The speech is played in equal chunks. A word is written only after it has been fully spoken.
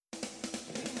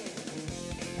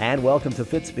And welcome to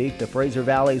Fitspeek, the Fraser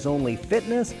Valley's only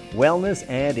fitness, wellness,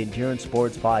 and endurance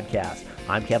sports podcast.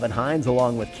 I'm Kevin Hines,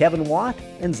 along with Kevin Watt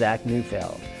and Zach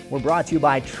Neufeld. We're brought to you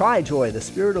by TriJoy, the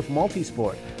spirit of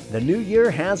multisport. The new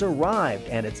year has arrived,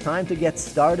 and it's time to get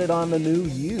started on the new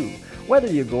you.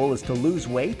 Whether your goal is to lose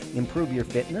weight, improve your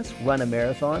fitness, run a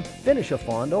marathon, finish a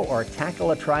fondo, or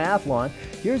tackle a triathlon,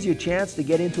 here's your chance to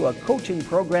get into a coaching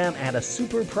program at a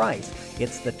super price.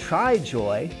 It's the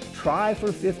TriJoy Try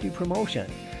for 50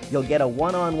 promotion. You'll get a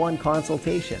one-on-one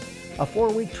consultation, a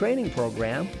 4-week training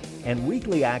program, and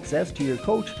weekly access to your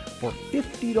coach for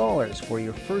 $50 for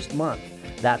your first month.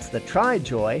 That's the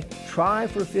TriJoy Try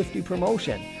for 50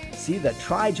 promotion. See the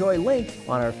TriJoy link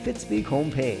on our Fitspeek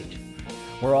homepage.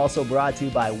 We're also brought to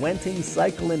you by Wenting's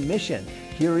Cycle and Mission.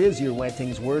 Here is your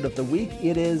Wenting's word of the week.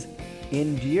 It is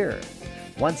endure.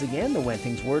 Once again, the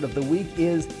Wenting's word of the week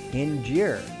is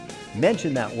endure.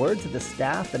 Mention that word to the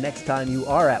staff the next time you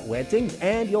are at Wenting's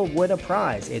and you'll win a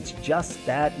prize. It's just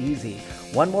that easy.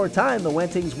 One more time, the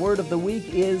Wenting's word of the week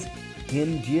is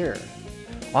endure.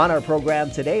 On our program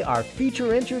today, our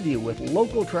feature interview with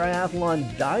local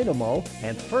triathlon dynamo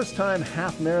and first-time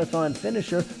half marathon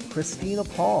finisher Kristina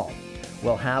Paule.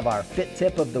 We'll have our fit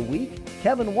tip of the week.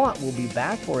 Kevin Watt will be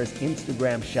back for his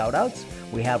Instagram shoutouts.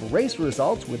 We have race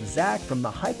results with Zach from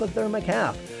the hypothermic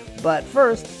half. But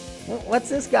first, what's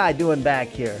this guy doing back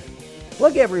here?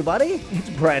 Look, everybody,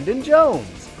 it's Brendan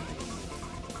Jones.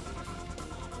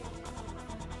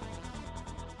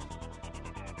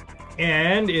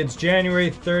 And it's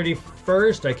January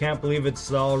 31st. I can't believe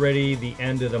it's already the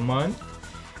end of the month.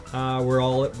 We're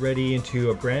already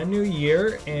into a brand new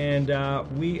year, and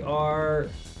we are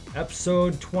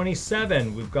episode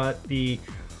 27. We've got the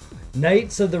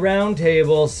Knights of the Round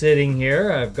Table sitting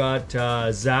here. I've got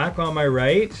Zach on my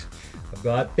right. I've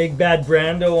got Big Bad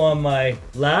Brando on my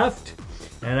left.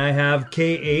 And I have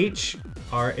KH,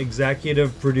 our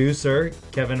executive producer,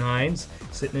 Kevin Hines,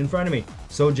 sitting in front of me.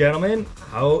 So, gentlemen,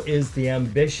 how is the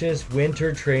ambitious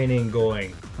winter training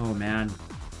going? Oh, man.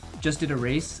 Just did a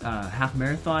race, half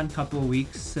marathon, couple of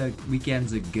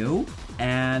weekends ago,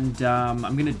 and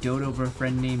I'm gonna dote over a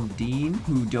friend named Dean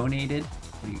who donated.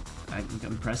 I'm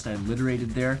impressed. I alliterated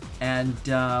there, and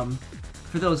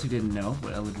for those who didn't know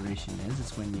what alliteration is,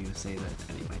 it's when you say that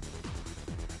anyway.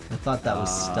 I thought that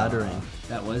was stuttering.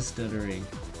 That was stuttering.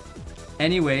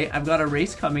 Anyway, I've got a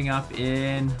race coming up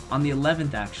on the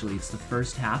 11th. Actually, it's the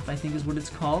first half, I think, is what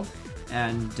it's called,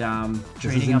 and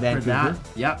training up for that.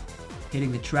 Yep.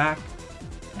 Hitting the track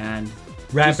and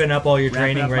wrapping up all your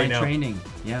training right now. Training,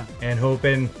 yeah. And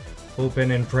hoping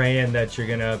and praying that you're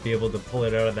gonna be able to pull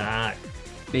it out of the hat.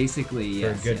 Basically,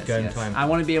 yes. For a good gun time. I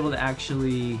want to be able to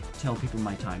actually tell people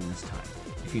my time this time,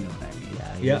 if you know what I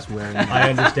mean. Yeah, he's wearing. I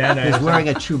understand. He's wearing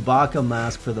a Chewbacca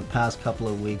mask for the past couple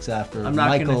of weeks after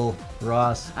Michael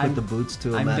Ross put the boots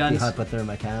to him at the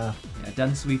hypothermic half. Yeah,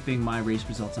 done sweeping my race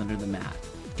results under the mat.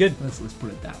 Good. Let's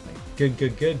put it that way.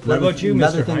 Good. What about you, Mr.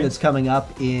 Another thing Hines? that's coming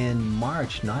up in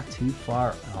March, not too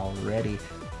far already.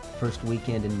 First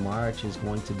weekend in March is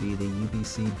going to be the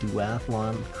UBC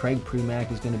Duathlon. Craig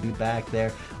Premack is going to be back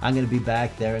there. I'm going to be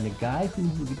back there. And a guy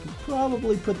who could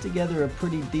probably put together a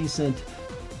pretty decent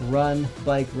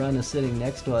bike run is sitting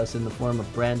next to us in the form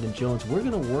of Brandon Jones. We're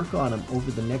going to work on him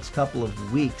over the next couple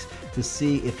of weeks to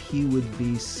see if he would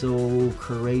be so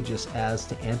courageous as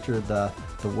to enter the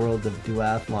world of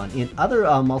duathlon. In other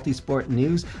multi-sport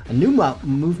news, a new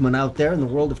movement out there in the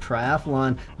world of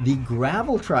triathlon, the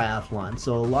gravel triathlon.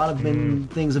 So a lot of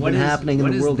things have been happening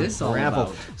in the world of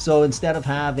gravel. So instead of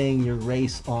having your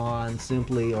race on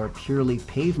simply or purely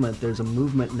pavement, there's a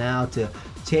movement now to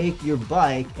take your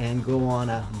bike and go on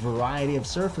a variety of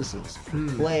surfaces,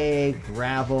 clay,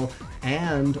 gravel,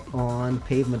 and on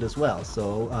pavement as well.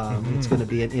 So it's going to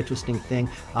be an interesting thing.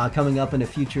 Coming up in a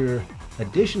future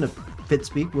edition of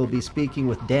Fitspeek, we'll be speaking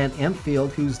with Dan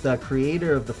Empfield, who's the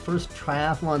creator of the first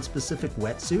triathlon-specific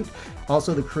wetsuit,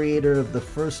 also the creator of the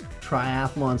first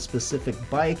triathlon-specific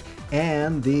bike,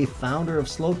 and the founder of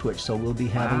Slow Twitch. So we'll be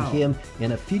having him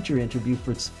in a feature interview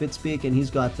for Fitspeek, and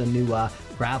he's got the new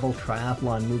gravel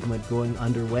triathlon movement going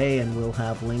underway, and we'll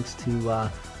have links to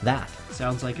that.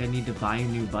 Sounds like I need to buy a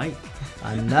new bike.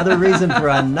 Another reason for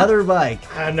another bike.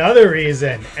 Another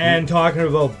reason. And talking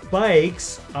about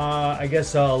bikes, I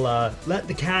guess I'll let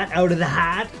the cat out of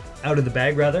the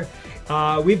bag rather.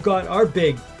 We've got our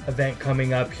big event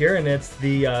coming up here, and it's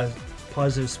the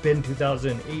Positive Spin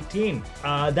 2018.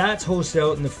 That's hosted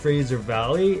out in the Fraser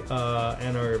Valley,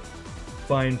 and our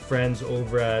fine friends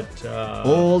over at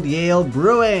Old Yale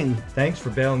Brewing. Thanks for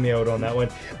bailing me out on that one.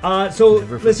 So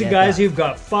Never listen, forget guys, that. you've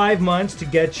got 5 months to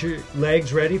get your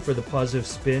legs ready for the Positive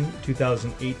Spin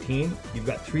 2018. You've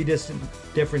got 3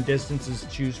 different distances to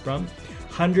choose from: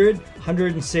 100,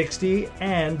 160,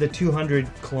 and the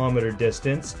 200-kilometer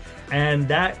distance. And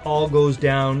that all goes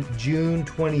down June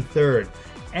 23rd.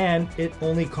 And it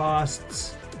only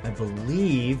costs, I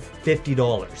believe,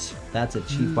 $50. That's a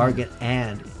cheap bargain.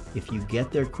 And if you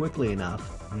get there quickly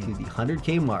enough to the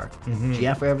 100K mark,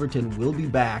 Jeff Everton will be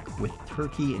back with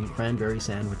turkey and cranberry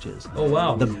sandwiches. Oh,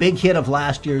 wow. The big hit of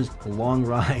last year's long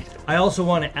ride. I also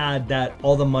want to add that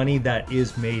all the money that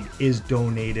is made is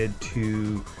donated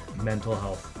to mental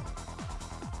health.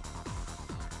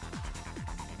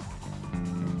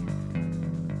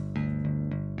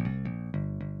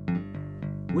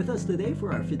 With us today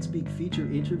for our Fitspeek feature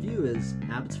interview is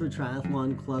Abbotsford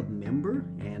Triathlon Club member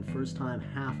and first-time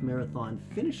half marathon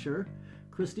finisher,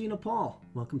 Kristina Paule.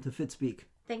 Welcome to Fitspeek.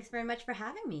 Thanks very much for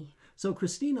having me. So,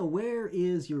 Kristina, where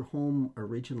is your home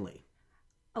originally?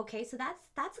 Okay, so that's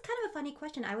kind of a funny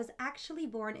question. I was actually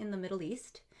born in the Middle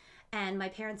East, and my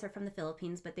parents are from the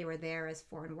Philippines, but they were there as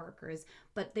foreign workers.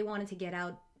 But they wanted to get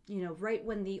out, right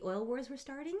when the oil wars were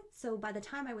starting. So by the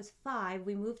time I was 5,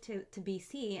 we moved to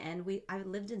BC, and I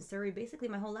lived in Surrey basically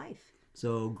my whole life.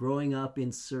 So, growing up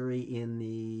in Surrey in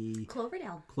the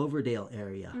Cloverdale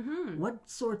area, what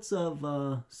sorts of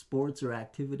sports or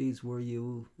activities were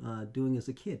you doing as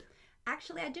a kid?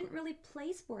 Actually, I didn't really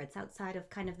play sports outside of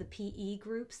kind of the PE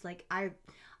groups. Like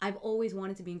I've always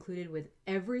wanted to be included with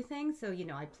everything. So,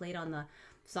 I played on the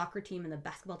soccer team and the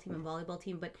basketball team and volleyball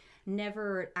team, but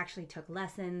never actually took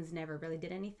lessons, never really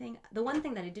did anything. The one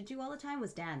thing that I did do all the time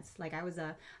was dance. Like I was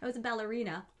a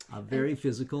ballerina. A very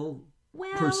physical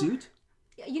Well, pursuit?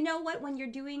 You know what? When you're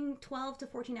doing 12 to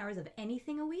 14 hours of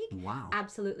anything a week, Wow.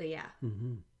 absolutely, yeah.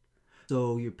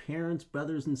 So your parents,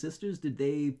 brothers and sisters, did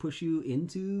they push you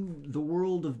into the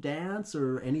world of dance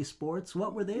or any sports?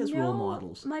 What were they as role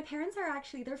models? My parents are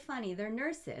actually, they're funny. They're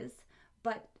nurses,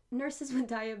 but nurses with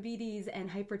diabetes and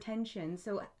hypertension.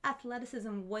 So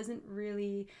athleticism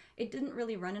it didn't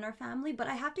really run in our family, but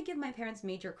I have to give my parents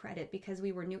major credit because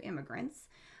we were new immigrants.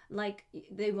 Like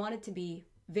they wanted to be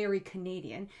very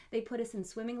Canadian. They put us in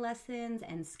swimming lessons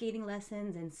and skating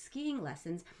lessons and skiing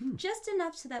lessons, just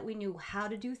enough so that we knew how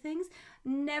to do things,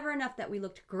 never enough that we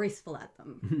looked graceful at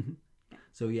them.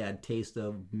 So you had taste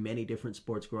of many different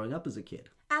sports growing up as a kid.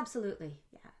 Absolutely,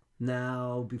 yeah.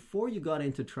 Now, before you got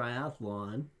into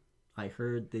triathlon, I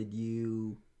heard that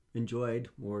you enjoyed,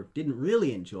 or didn't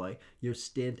really enjoy, your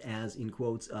stint as, in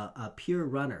quotes, a pure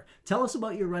runner. Tell us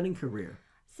about your running career.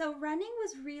 So running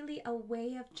was really a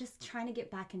way of just trying to get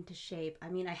back into shape. I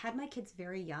mean, I had my kids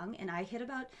very young, and I hit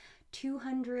about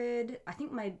 200, I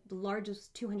think my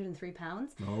largest 203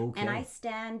 pounds. Okay. And I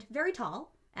stand very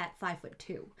tall at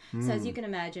 5'2". So as you can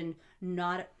imagine,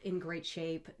 not in great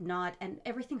shape, and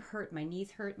everything hurt. My knees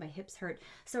hurt, my hips hurt.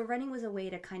 So running was a way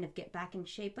to kind of get back in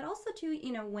shape, but also to,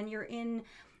 when you're in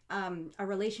a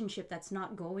relationship that's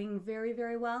not going very,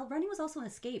 very well, running was also an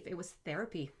escape. It was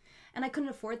therapy. And I couldn't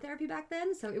afford therapy back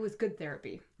then, so it was good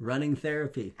therapy. Running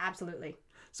therapy. Absolutely.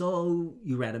 So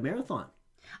you ran a marathon.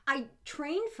 I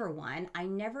trained for one. I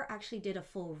never actually did a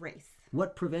full race.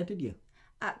 What prevented you?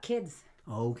 Kids.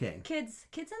 Okay. Kids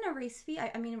and a race fee.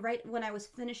 I mean, right when I was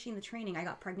finishing the training, I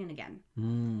got pregnant again.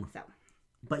 So.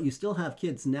 But you still have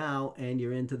kids now, and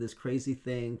you're into this crazy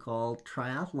thing called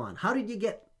triathlon. How did you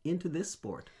get into this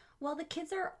sport? Well, the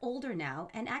kids are older now,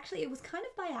 and actually it was kind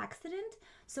of by accident.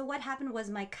 So what happened was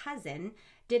my cousin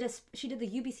did the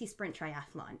UBC Sprint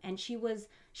Triathlon, and she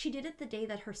did it the day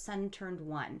that her son turned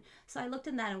 1. So I looked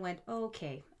at that and went,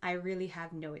 okay, I really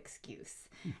have no excuse.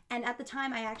 And at the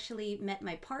time, I actually met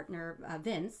my partner,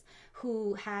 Vince,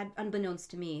 who had,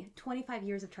 unbeknownst to me, 25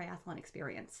 years of triathlon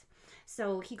experience.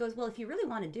 So he goes, well, if you really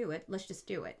want to do it, let's just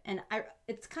do it. And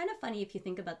it's kind of funny if you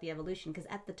think about the evolution, because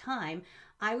at the time,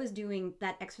 I was doing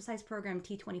that exercise program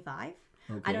T25.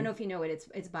 Okay. I don't know if you know it.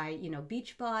 It's by,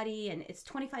 Beachbody, and it's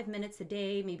 25 minutes a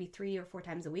day, maybe 3 or 4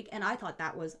 times a week. And I thought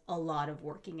that was a lot of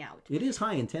working out. It is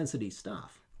high intensity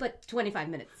stuff. But 25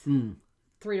 minutes,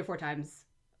 3 to 4 times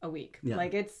a week. Yeah.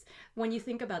 Like it's, when you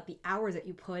think about the hours that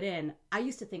you put in, I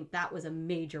used to think that was a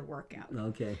major workout.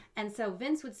 Okay. And so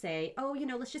Vince would say, oh,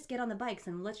 let's just get on the bikes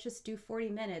and let's just do 40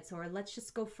 minutes, or let's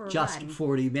just go for a run. Just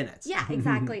 40 minutes. Yeah,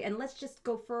 exactly. And let's just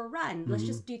go for a run. Let's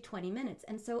just do 20 minutes.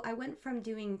 And so I went from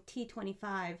doing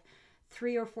T25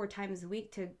 3 or 4 times a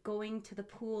week to going to the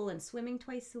pool and swimming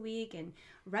twice a week and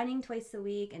running twice a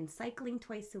week and cycling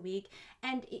twice a week.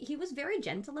 And he was very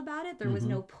gentle about it. There was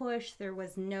no push. There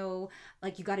was no,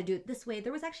 like, you got to do it this way.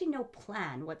 There was actually no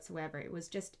plan whatsoever.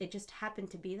 It just happened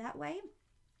to be that way.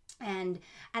 And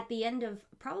at the end of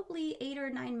probably 8 or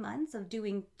 9 months of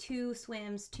doing 2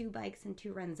 swims, 2 bikes, and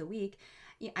 2 runs a week,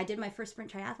 I did my first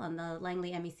sprint triathlon, the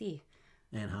Langley MEC.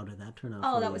 And how did that turn out?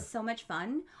 Oh, that was so much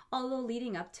fun. Although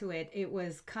leading up to it, it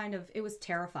was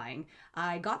terrifying.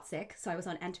 I got sick, so I was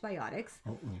on antibiotics.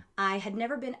 I had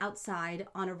never been outside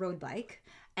on a road bike,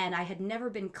 and I had never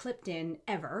been clipped in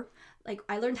ever. Like,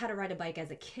 I learned how to ride a bike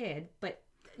as a kid, but,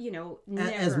 never.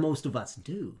 As most of us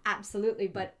do. Absolutely.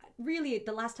 But really,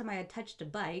 the last time I had touched a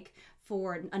bike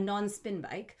for a non-spin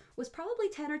bike was probably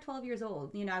 10 or 12 years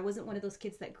old. I wasn't one of those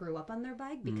kids that grew up on their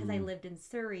bike because I lived in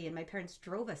Surrey and my parents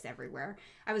drove us everywhere.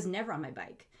 I was never on my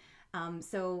bike.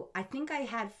 So I think I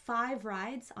had 5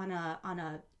 rides on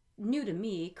a new to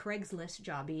me Craigslist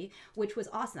jobby, which was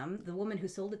awesome. The woman who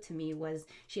sold it to me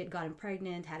she had gotten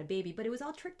pregnant, had a baby, but it was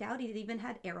all tricked out. It even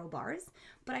had aero bars,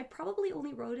 but I probably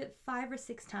only rode it 5 or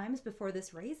 6 times before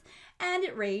this race, and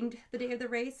it rained the day of the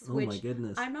race, Oh my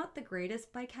goodness. I'm not the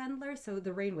greatest bike handler, so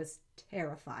the rain was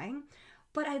terrifying,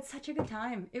 but I had such a good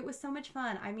time. It was so much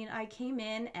fun. I mean, I came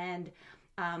in and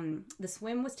the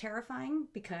swim was terrifying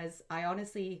because I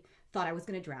honestly thought I was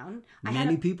going to drown.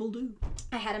 Many people do.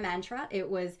 I had a mantra. It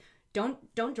was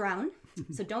don't drown,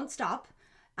 so don't stop,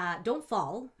 don't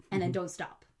fall, and then don't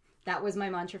stop. That was my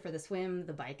mantra for the swim,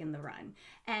 the bike, and the run.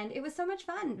 And it was so much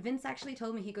fun. Vince actually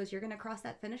told me, he goes, you're going to cross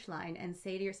that finish line and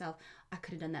say to yourself, I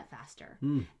could have done that faster.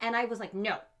 And I was like,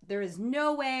 no, there is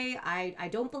no way. I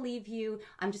don't believe you.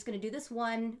 I'm just going to do this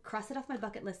one, cross it off my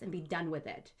bucket list, and be done with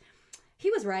it. He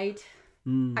was right.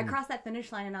 I crossed that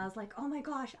finish line and I was like, oh my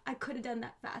gosh, I could have done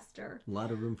that faster. A lot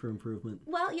of room for improvement.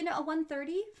 Well, a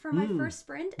 1:30 for my first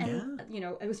sprint. And,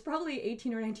 it was probably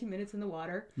 18 or 19 minutes in the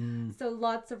water. So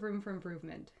lots of room for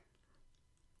improvement.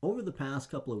 Over the past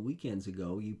couple of weekends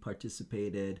ago, you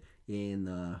participated in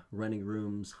the Running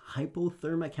Room's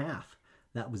Hypothermic Half.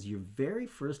 That was your very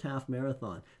first half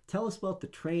marathon. Tell us about the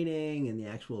training and the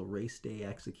actual race day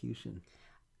execution.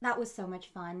 That was so much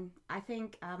fun. I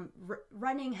think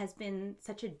running has been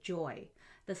such a joy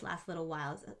this last little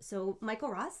while. So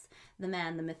Michael Ross, the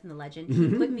man, the myth, and the legend, he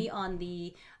put me on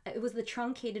it was the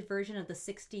truncated version of the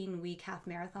 16-week half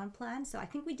marathon plan. So I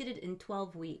think we did it in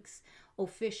 12 weeks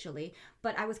officially,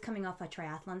 but I was coming off a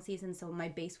triathlon season, so my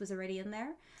base was already in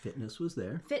there. Fitness was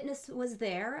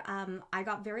there. I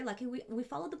got very lucky. We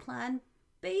followed the plan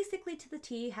basically to the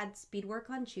T, had speed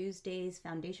work on Tuesdays,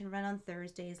 foundation run on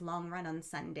Thursdays, long run on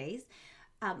Sundays.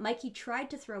 Mikey tried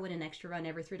to throw in an extra run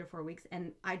every 3 to 4 weeks,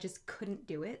 and I just couldn't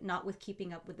do it, not with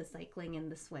keeping up with the cycling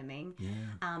and the swimming.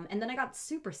 And then I got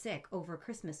super sick over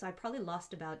Christmas, so I probably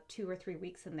lost about 2 or 3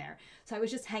 weeks in there. So I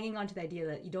was just hanging on to the idea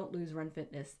that you don't lose run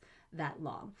fitness that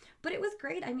long. But it was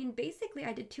great. I mean, basically,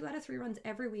 I did 2 out of 3 runs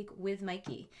every week with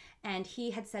Mikey, and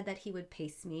he had said that he would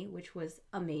pace me, which was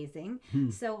amazing.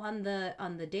 So on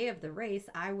the day of the race,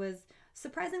 I was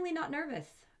surprisingly not nervous.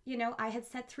 I had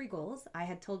set 3 goals. I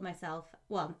had told myself,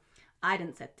 well, I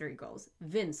didn't set 3 goals.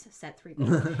 Vince set 3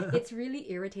 goals. It's really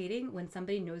irritating when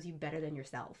somebody knows you better than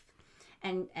yourself.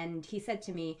 And he said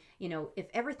to me, if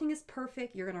everything is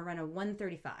perfect, you're going to run a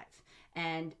 1:35.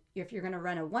 And if you're going to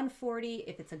run a 1:40,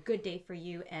 if it's a good day for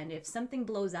you, and if something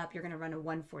blows up, you're going to run a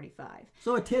 1:45.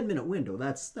 So a 10-minute window,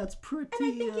 that's pretty And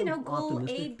I think, goal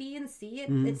optimistic. A, B, and C,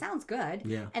 it sounds good.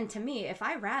 Yeah. And to me, if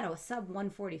I ran a sub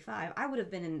 1:45, I would have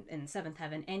been in 7th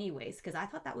heaven anyways, because I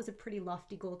thought that was a pretty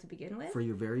lofty goal to begin with. For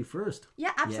your very first.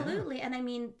 Yeah, absolutely. Yeah. And I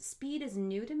mean, speed is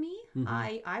new to me.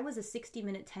 I was a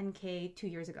 60-minute 10K 2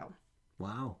 years ago.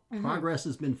 Wow. Progress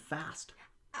has been fast.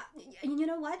 You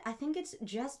know what? I think it's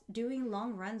just doing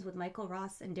long runs with Michael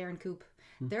Ross and Darren Coop.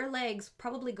 Their legs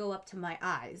probably go up to my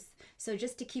eyes. So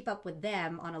just to keep up with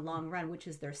them on a long run, which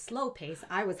is their slow pace,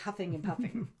 I was huffing and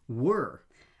puffing.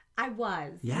 I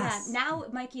was. Yes. Yeah. Now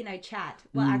Mikey and I chat.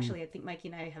 Well, actually, I think Mikey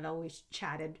and I have always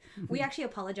chatted. We actually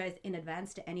apologize in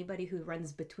advance to anybody who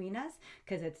runs between us,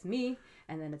 because it's me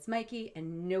and then it's Mikey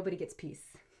and nobody gets peace.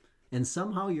 And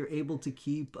somehow you're able to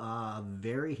keep a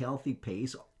very healthy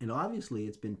pace. And obviously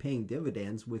it's been paying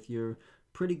dividends with your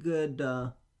pretty good,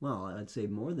 I'd say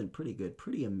more than pretty good,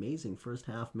 pretty amazing first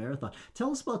half marathon. Tell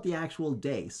us about the actual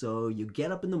day. So you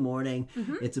get up in the morning.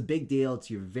 It's a big deal. It's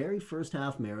your very first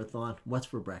half marathon. What's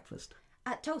for breakfast?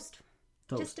 Toast.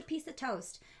 Just a piece of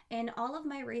toast. In all of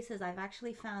my races, I've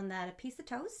actually found that a piece of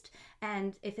toast,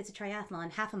 and if it's a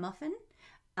triathlon, half a muffin,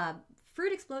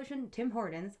 Fruit Explosion, Tim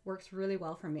Hortons, works really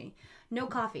well for me. No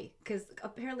coffee, because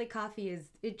apparently coffee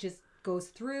goes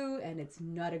through, and it's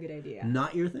not a good idea.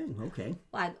 Not your thing. Okay.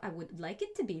 Well, I would like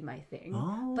it to be my thing,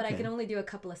 Oh, but I okay. can only do a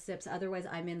couple of sips. Otherwise,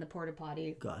 I'm in the porta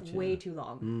potty Gotcha. way too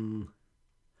long.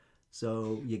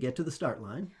 So you get to the start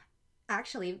line.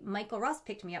 Actually, Michael Ross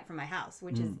picked me up from my house,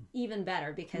 which is even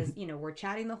better because, we're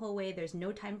chatting the whole way. There's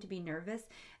no time to be nervous.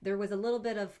 There was a little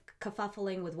bit of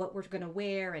kerfuffling with what we're going to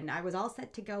wear, and I was all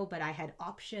set to go, but I had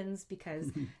options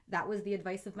because that was the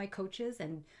advice of my coaches.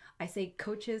 And I say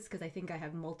coaches because I think I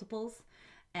have multiples.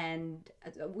 And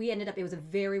we ended up, it was a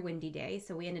very windy day,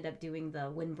 so we ended up doing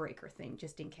the windbreaker thing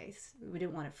just in case. We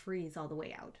didn't want to freeze all the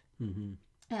way out.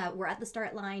 We're at the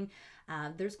start line.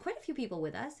 There's quite a few people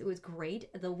with us. It was great.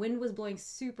 The wind was blowing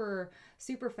super,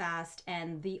 super fast,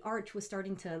 and the arch was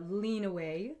starting to lean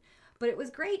away. But it was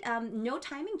great. No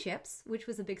timing chips, which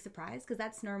was a big surprise because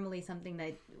that's normally something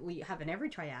that we have in every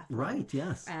triathlon. Right,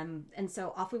 yes. And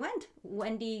so off we went.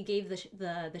 Wendy gave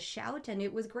the shout, and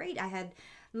it was great. I had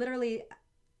literally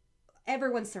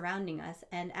everyone surrounding us,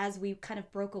 and as we kind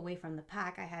of broke away from the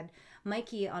pack, I had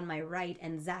Mikey on my right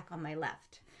and Zach on my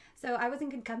left. So I was in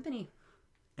good company.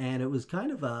 And it was kind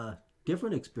of a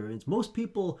different experience. Most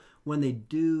people, when they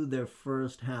do their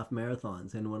first half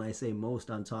marathons, and when I say most,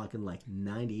 I'm talking like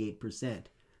 98%,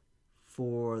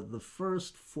 for the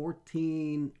first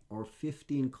 14 or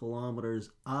 15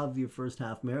 kilometers of your first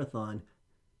half marathon,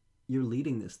 you're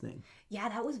leading this thing. Yeah,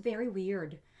 that was very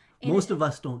weird. Most of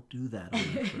us don't do that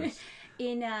on the first.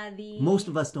 Most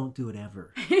of us don't do it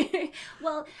ever.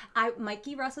 Well,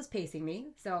 Mikey Russ was pacing me,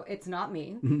 so it's not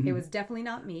me. It was definitely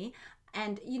not me.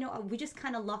 And, we just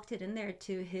kind of locked it in there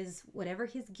to whatever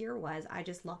his gear was. I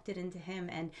just locked it into him.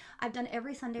 And I've done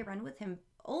every Sunday run with him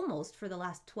almost for the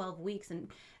last 12 weeks and,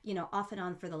 off and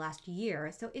on for the last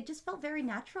year. So it just felt very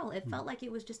natural. It felt like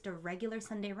it was just a regular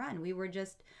Sunday run. We were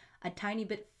just a tiny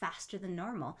bit faster than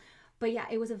normal. But yeah,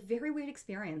 it was a very weird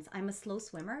experience. I'm a slow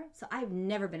swimmer, so I've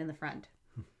never been in the front.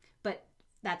 But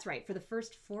that's right. For the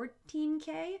first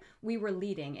 14K, we were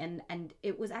leading. And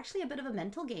it was actually a bit of a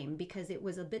mental game because it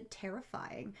was a bit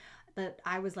terrifying. That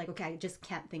I was like, okay, I just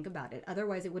can't think about it.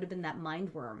 Otherwise, it would have been that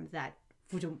mind worm that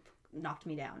knocked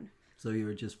me down. So you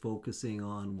were just focusing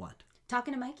on what?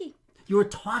 Talking to Mikey. You were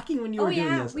talking when you were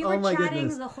doing this. We were my chatting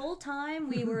goodness. the whole time.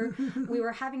 We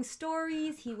were having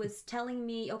stories. He was telling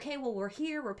me, okay, well, we're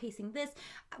here. We're pacing this.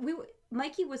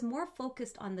 Mikey was more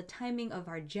focused on the timing of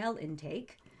our gel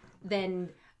intake than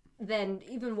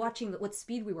even watching what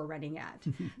speed we were running at.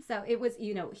 So it was,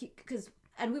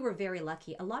 and we were very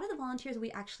lucky. A lot of the volunteers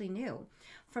we actually knew.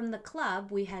 From the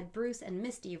club, we had Bruce and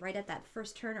Misty right at that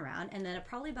first turnaround. And then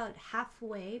probably about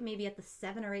halfway, maybe at the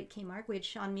 7 or 8K mark, we had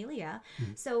Sean Melia.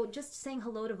 So just saying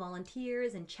hello to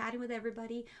volunteers and chatting with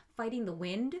everybody, fighting the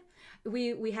wind.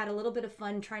 We had a little bit of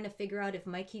fun trying to figure out if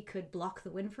Mikey could block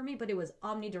the wind for me, but it was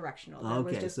omnidirectional.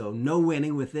 Okay, so no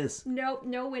winning with this. Nope,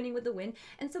 no winning with the wind.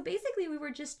 And so basically we were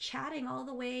just chatting all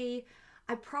the way.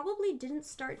 I probably didn't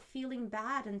start feeling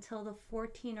bad until the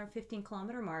 14 or 15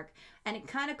 kilometer mark, and it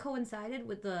kind of coincided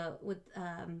with the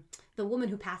woman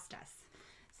who passed us.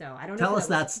 So I don't know. Tell us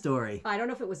that story. I don't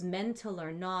know if it was mental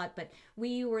or not, but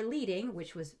we were leading,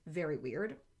 which was very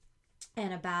weird,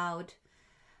 and about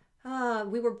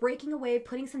we were breaking away,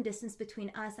 putting some distance between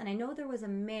us, and I know there was a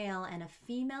male and a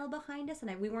female behind us,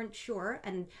 and we weren't sure,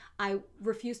 and I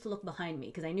refused to look behind me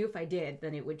because I knew if I did,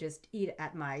 then it would just eat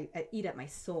at my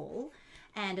soul.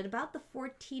 And at about the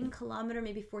 14 kilometer,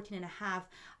 maybe 14 and a half,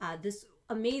 this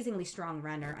amazingly strong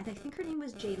runner, and I think her name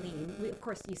was Jaylene. Of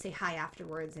course, you say hi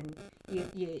afterwards and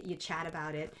you chat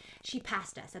about it. She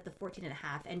passed us at the 14 and a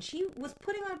half, and she was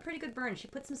putting on a pretty good burn. She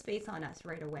put some space on us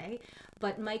right away.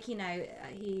 But Mikey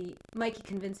and Mikey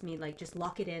convinced me, like, just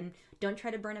lock it in. Don't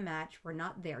try to burn a match. We're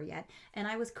not there yet. And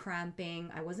I was cramping.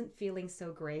 I wasn't feeling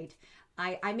so great.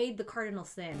 I made the cardinal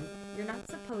sin. You're not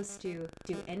supposed to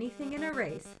do anything in a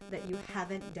race that you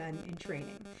haven't done in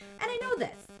training. And I know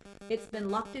this. It's been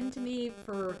locked into me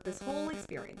for this whole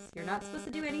experience. You're not supposed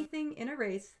to do anything in a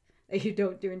race that you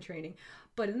don't do in training.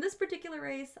 But in this particular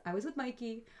race, I was with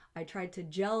Mikey. I tried to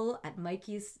gel at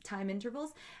Mikey's time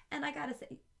intervals. And I gotta say,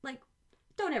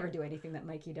 don't ever do anything that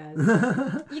Mikey does.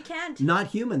 You can't. Not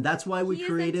human. That's why we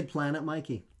created Planet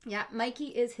Mikey. Yeah, Mikey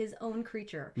is his own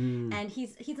creature, and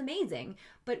he's amazing.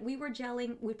 But we were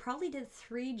gelling. We probably did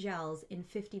 3 gels in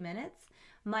 50 minutes.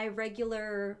 My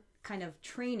regular kind of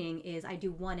training is I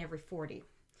do 1 every 40.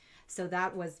 So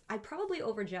I probably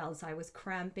overgelled. So I was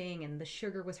cramping, and the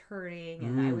sugar was hurting,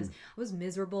 and I was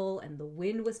miserable, and the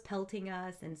wind was pelting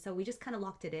us, and so we just kind of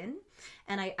locked it in.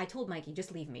 And I told Mikey,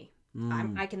 just leave me.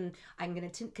 I'm going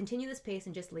to continue this pace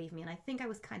and just leave me. And I think I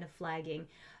was kind of flagging.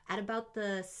 At about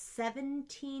the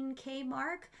 17K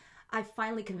mark, I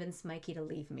finally convinced Mikey to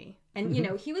leave me. And, you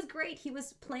know, he was great. He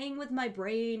was playing with my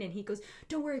brain and he goes,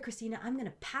 don't worry, Kristina, I'm going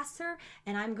to pass her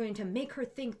and I'm going to make her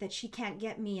think that she can't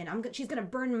get me and she's going to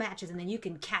burn matches and then you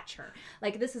can catch her.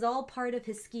 Like, this is all part of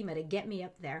his schema to get me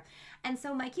up there. And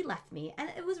so Mikey left me and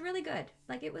it was really good.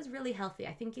 Like, it was really healthy.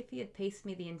 I think if he had paced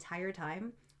me the entire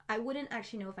time, I wouldn't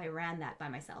actually know if I ran that by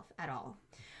myself at all.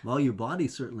 Well, your body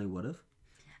certainly would have.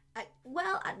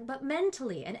 But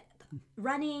mentally, and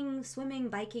running, swimming,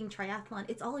 biking, triathlon,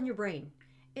 it's all in your brain.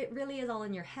 It really is all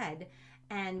in your head.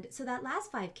 And so that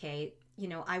last 5K, you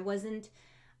know, I wasn't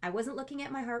looking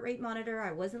at my heart rate monitor.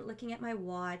 I wasn't looking at my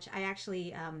watch. I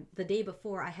actually, the day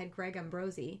before, I had Greg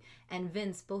Ambrosi and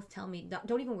Vince both tell me,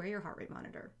 don't even wear your heart rate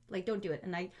monitor. Like, don't do it.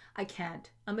 And I can't.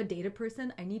 I'm a data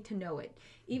person. I need to know it.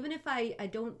 Even if I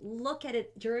don't look at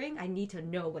it during, I need to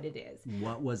know what it is.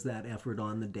 What was that effort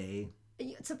on the day?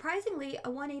 Surprisingly,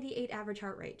 a 188 average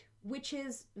heart rate, which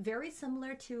is very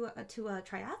similar to a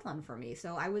triathlon for me.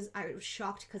 So I was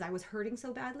shocked because I was hurting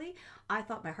so badly. I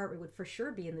thought my heart rate would for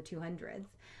sure be in the 200s.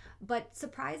 But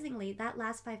surprisingly, that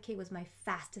last 5K was my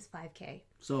fastest 5K.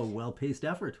 So a well-paced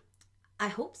effort. I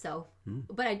hope so.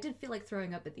 But I did feel like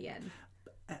throwing up at the end.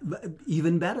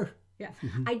 Even better. Yeah.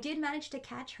 I did manage to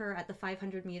catch her at the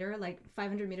 500 meter, like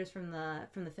 500 meters from the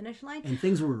finish line. And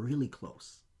things were really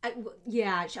close. I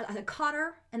caught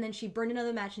her, and then she burned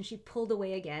another match, and she pulled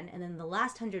away again. And then the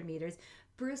last 100 meters,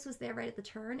 Bruce was there right at the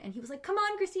turn, and he was like, come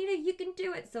on, Kristina, you can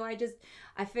do it. So I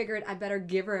figured I better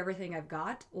give her everything I've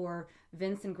got, or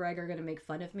Vince and Greg are going to make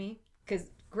fun of me.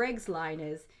 Because Greg's line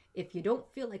is, if you don't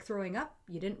feel like throwing up,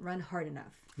 you didn't run hard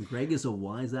enough. Greg is a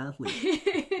wise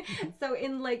athlete. So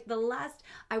in like the last,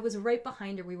 I was right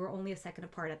behind her. We were only a second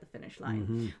apart at the finish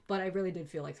line. But I really did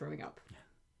feel like throwing up.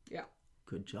 Yeah.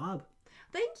 Good job.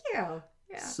 Thank you.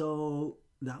 Yeah. So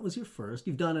that was your first.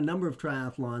 You've done a number of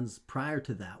triathlons prior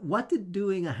to that. What did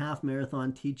doing a half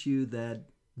marathon teach you that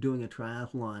doing a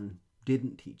triathlon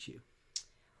didn't teach you?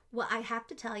 Well, I have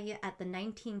to tell you, at the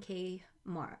 19K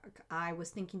mark, I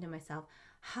was thinking to myself,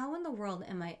 how in the world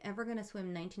am I ever going to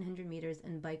swim 1900 meters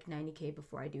and bike 90K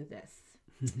before I do this?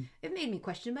 It made me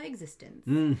question my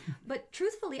existence. But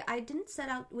truthfully, I didn't set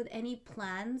out with any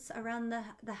plans around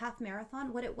the half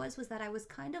marathon. What it was that I was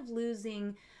kind of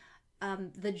losing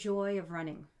the joy of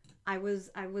running. I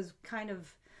wasn't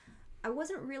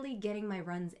really getting my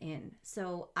runs in.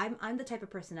 So I'm the type of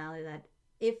personality that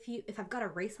if I've got a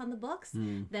race on the books,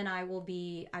 then I will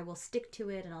stick to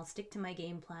it, and I'll stick to my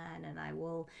game plan, and I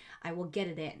will get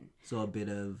it in. So a bit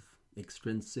of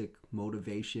extrinsic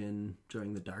motivation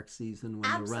during the dark season when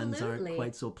the runs aren't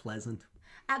quite so pleasant.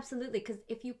 Absolutely, because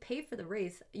if you pay for the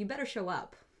race, you better show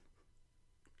up.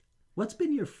 What's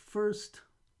been your first,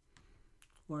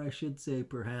 or I should say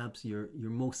perhaps your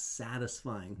most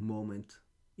satisfying moment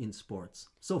in sports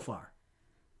so far?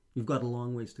 You've got a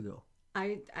long ways to go.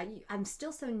 I'm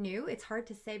still so new, it's hard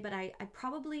to say, but I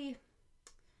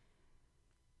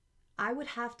would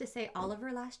have to say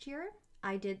Oliver last year.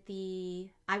 I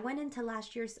went into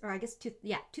last year's, or I guess,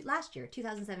 last year,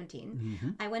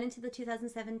 2017. I went into the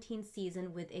 2017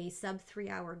 season with a sub 3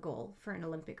 hour goal for an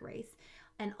Olympic race.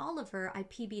 And Oliver, I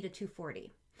PB'd a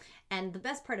 240. And the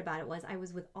best part about it was I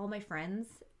was with all my friends.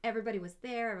 Everybody was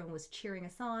there. Everyone was cheering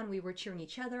us on. We were cheering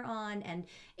each other on. And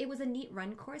it was a neat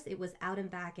run course. It was out and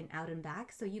back and out and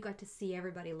back. So you got to see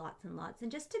everybody lots and lots.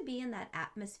 And just to be in that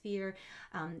atmosphere,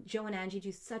 Joe and Angie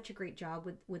do such a great job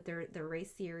with their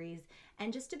race series.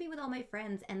 And just to be with all my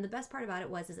friends. And the best part about it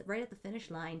was that right at the finish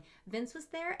line, Vince was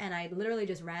there. And I literally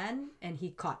just ran and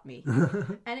he caught me.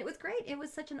 And it was great. It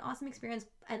was such an awesome experience.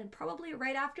 And probably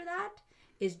right after that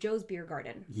is Joe's Beer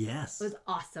Garden. Yes. It was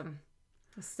awesome.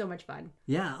 It was so much fun.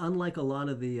 Yeah, unlike a lot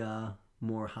of the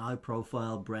more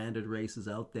high-profile branded races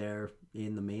out there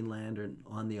in the mainland or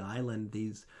on the island,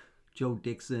 these Joe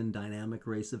Dixon dynamic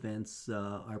race events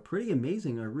are pretty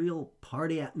amazing. A real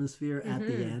party atmosphere at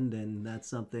the end, and that's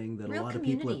something that a lot of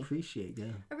people appreciate.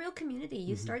 Yeah, a real community.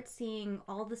 You start seeing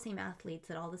all the same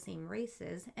athletes at all the same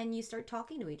races, and you start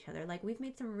talking to each other. Like, we've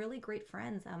made some really great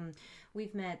friends.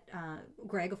 We've met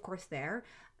Greg, of course, there.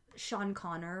 Sean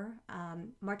Connor,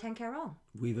 Martin Carroll.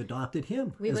 We've adopted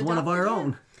him as one of our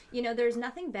own. You know, there's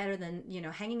nothing better than,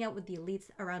 hanging out with the elites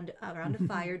around a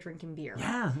fire drinking beer.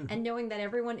 Yeah. And knowing that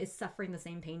everyone is suffering the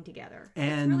same pain together.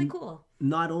 And it's really cool.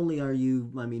 Not only are you,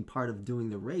 part of doing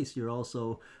the race, you're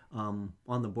also on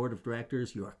the board of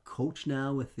directors. You're a coach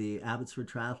now with the Abbotsford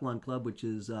Triathlon Club, which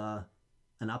is a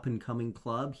an up-and-coming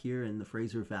club here in the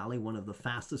Fraser Valley, one of the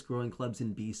fastest-growing clubs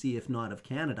in BC, if not of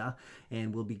Canada.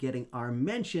 And we'll be getting our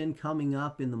mention coming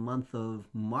up in the month of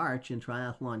March in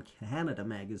Triathlon Canada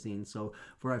magazine. So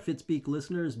for our Fitspeek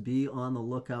listeners, be on the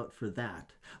lookout for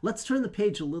that. Let's turn the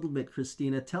page a little bit,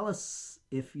 Kristina. Tell us,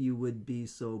 if you would be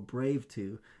so brave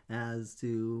to, as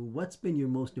to what's been your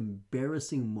most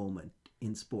embarrassing moment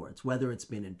in sports, whether it's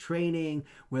been in training,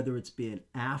 whether it's been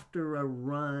after a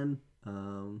run.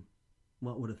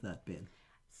 What would have that been?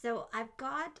 So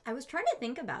I was trying to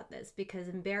think about this because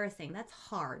embarrassing, that's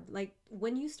hard. Like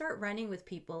when you start running with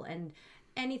people and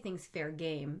anything's fair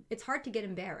game, it's hard to get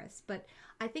embarrassed. But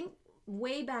I think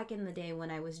way back in the day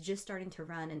when I was just starting to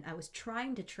run and I was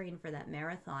trying to train for that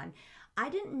marathon, I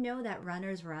didn't know that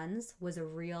runner's runs was a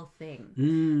real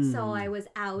thing. So I was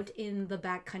out in the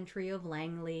backcountry of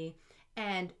Langley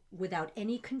and without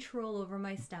any control over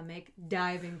my stomach,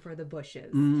 diving for the bushes,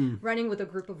 running with a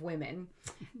group of women.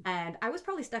 And I was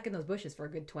probably stuck in those bushes for a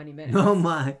good 20 minutes. Oh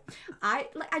my. I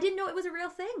didn't know it was a real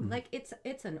thing. Like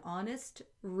it's an honest,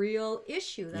 real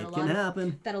issue that a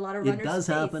lot of runners It does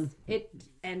face. happen.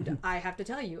 And I have to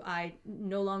tell you, I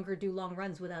no longer do long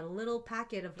runs without a little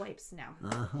packet of wipes now.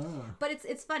 But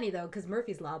it's funny though, because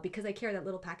Murphy's Law, because I carry that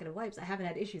little packet of wipes, I haven't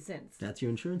had issues since. That's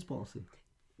your insurance policy.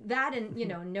 That and,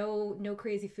 no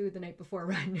crazy food the night before a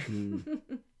run.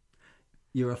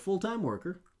 You're a full-time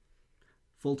worker,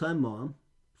 full-time mom,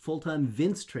 full-time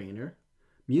Vince trainer,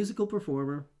 musical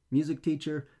performer, music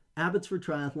teacher, Abbotsford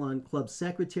Triathlon Club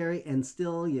secretary, and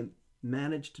still you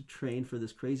manage to train for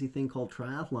this crazy thing called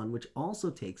triathlon, which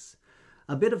also takes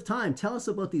a bit of time. Tell us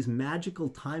about these magical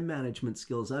time management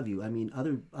skills of you. I mean,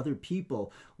 other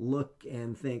people look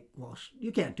and think, well,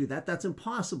 you can't do that. That's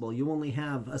impossible. You only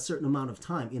have a certain amount of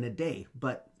time in a day.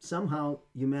 But somehow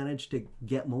you manage to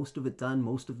get most of it done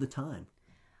most of the time.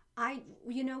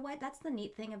 You know what? That's the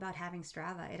neat thing about having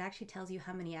Strava. It actually tells you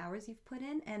how many hours you've put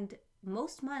in. And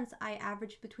most months I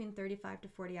average between 35 to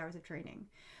 40 hours of training,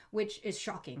 which is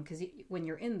shocking because when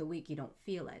you're in the week, you don't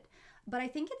feel it. But I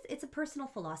think it's a personal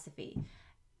philosophy.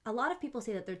 A lot of people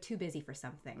say that they're too busy for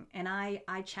something. And I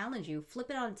challenge you, flip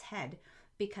it on its head,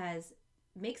 because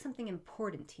make something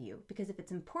important to you. Because if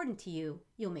it's important to you,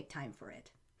 you'll make time for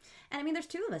it. And I mean, there's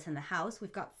two of us in the house.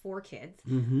 We've got 4 kids.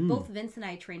 Both Vince and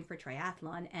I trained for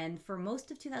triathlon. And for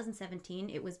most of 2017,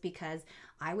 it was because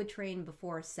I would train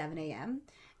before 7 a.m.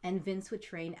 and Vince would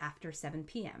train after 7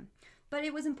 p.m. But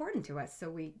it was important to us. So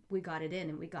we got it in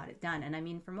and we got it done. And I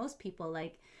mean, for most people,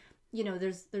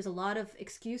 there's a lot of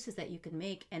excuses that you can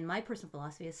make. And my personal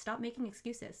philosophy is stop making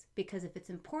excuses, because if it's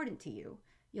important to you,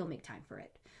 you'll make time for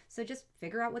it. So just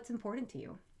figure out what's important to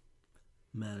you.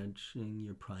 Managing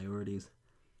your priorities.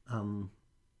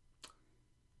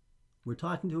 We're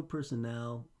talking to a person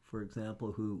now, for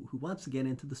example, who wants to get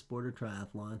into the sport of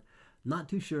triathlon, not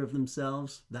too sure of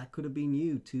themselves. That could have been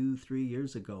you 2-3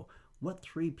 years ago. What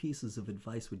 3 pieces of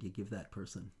advice would you give that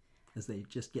person as they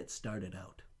just get started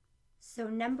out? So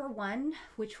number 1,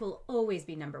 which will always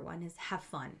be number 1, is have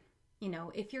fun.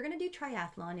 If you're going to do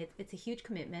triathlon, it's a huge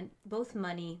commitment, both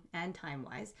money and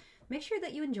time-wise. Make sure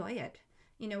that you enjoy it.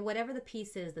 Whatever the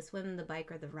piece is, the swim, the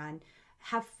bike, or the run,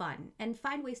 have fun and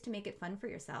find ways to make it fun for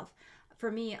yourself.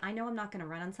 For me, I know I'm not going to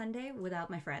run on Sunday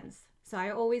without my friends. So I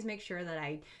always make sure that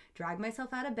I drag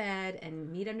myself out of bed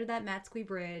and meet under that Matsqui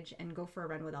Bridge and go for a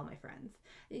run with all my friends.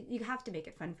 You have to make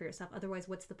it fun for yourself. Otherwise,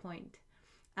 what's the point?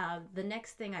 The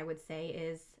next thing I would say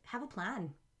is have a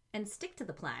plan and stick to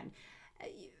the plan.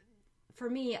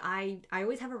 For me, I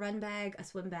always have a run bag, a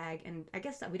swim bag, and I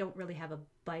guess that we don't really have a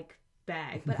bike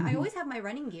bag, but I always have my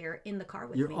running gear in the car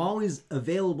with me. You're always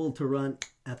available to run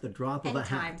at the drop of a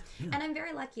hat. Yeah. And I'm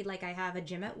very lucky, I have a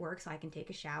gym at work so I can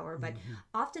take a shower, but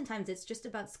oftentimes it's just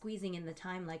about squeezing in the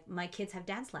time. Like my kids have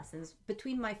dance lessons.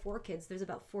 Between my 4 kids, there's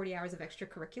about 40 hours of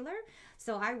extracurricular.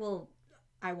 So I will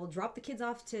drop the kids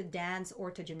off to dance or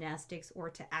to gymnastics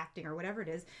or to acting or whatever it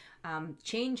is,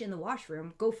 change in the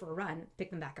washroom, go for a run,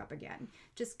 pick them back up again.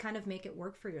 Just kind of make it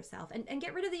work for yourself and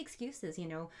get rid of the excuses.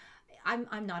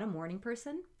 I'm not a morning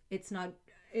person.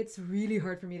 It's really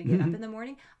hard for me to get up in the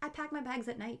morning. I pack my bags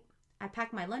at night. I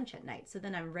pack my lunch at night. So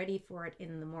then I'm ready for it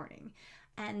in the morning.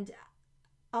 And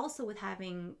also with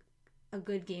having a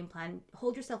good game plan,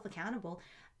 hold yourself accountable,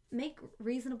 make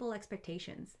reasonable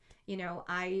expectations.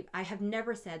 I have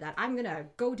never said that I'm going to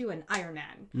go do an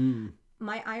Ironman.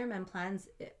 My Ironman plans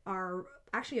are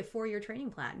actually a 4-year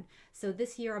training plan. So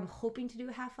this year I'm hoping to do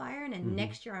a half Iron, and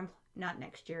next year not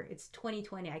next year, it's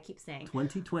 2020, I keep saying.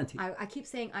 2020. I keep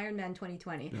saying Ironman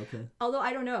 2020. Okay. Although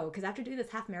I don't know, because after doing this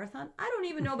half marathon, I don't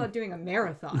even know about doing a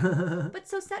marathon. But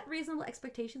so set reasonable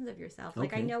expectations of yourself.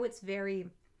 I know it's very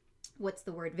what's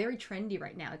the word, very trendy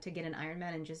right now to get an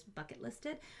Ironman and just bucket list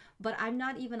it. But I'm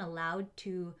not even allowed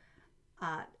to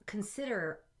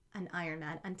consider an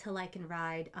Ironman until I can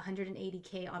ride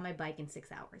 180K on my bike in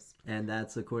 6 hours. And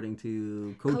that's according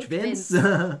to Coach Vince.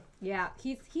 Vince. Yeah,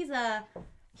 he's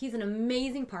an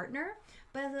amazing partner,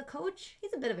 but as a coach,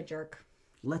 he's a bit of a jerk.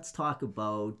 Let's talk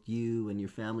about you and your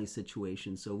family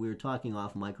situation. So we were talking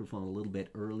off microphone a little bit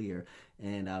earlier,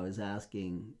 and I was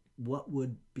asking, what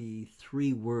would be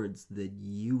 3 words that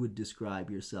you would describe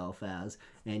yourself as?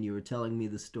 And you were telling me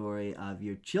the story of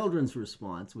your children's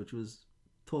response, which was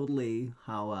totally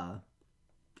how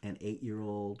an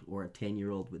 8-year-old or a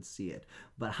 10-year-old would see it.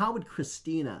 But how would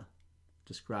Kristina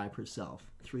describe herself?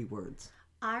 3 words.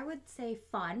 I would say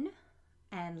fun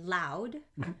and loud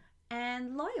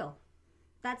and loyal.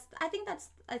 I think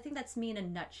that's me in a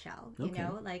nutshell. You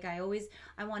know, like I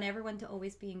want everyone to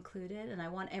always be included, and I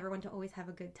want everyone to always have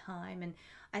a good time. And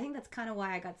I think that's kind of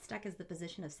why I got stuck as the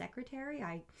position of secretary.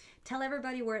 I tell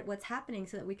everybody what's happening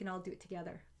so that we can all do it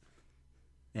together.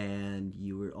 And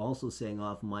you were also saying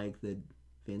off mic that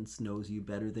Vince knows you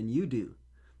better than you do.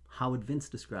 How would Vince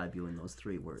describe you in those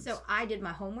 3 words? So I did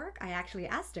my homework. I actually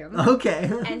asked him. Okay.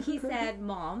 And he said,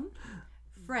 Mom,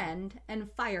 friend,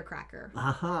 and firecracker.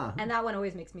 Aha. And that one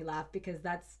always makes me laugh because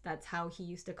that's how he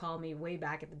used to call me way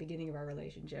back at the beginning of our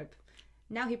relationship.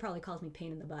 Now he probably calls me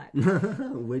pain in the butt.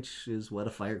 Which is what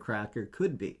a firecracker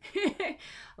could be.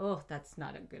 Oh, that's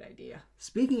not a good idea.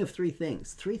 Speaking of 3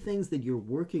 things that you're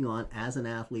working on as an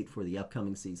athlete for the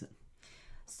upcoming season.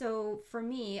 So for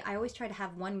me, I always try to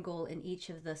have one goal in each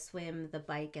of the swim, the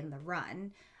bike, and the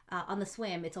run. On the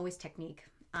swim, it's always technique.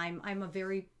 I'm a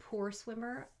very poor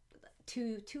swimmer.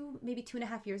 Maybe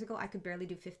 2.5 years ago, I could barely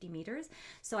do 50 meters.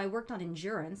 So I worked on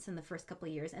endurance in the first couple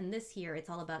of years. And this year, it's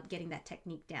all about getting that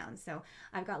technique down. So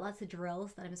I've got lots of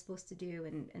drills that I'm supposed to do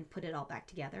and put it all back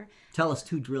together. Tell us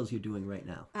 2 drills you're doing right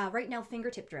now. Right now,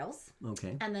 fingertip drills.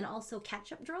 Okay. And then also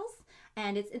catch-up drills.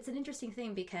 And it's an interesting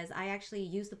thing because I actually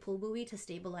use the pull buoy to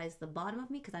stabilize the bottom of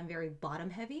me because I'm very bottom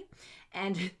heavy.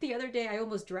 And the other day I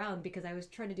almost drowned because I was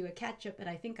trying to do a catch-up and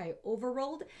I think I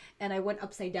overrolled and I went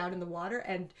upside down in the water,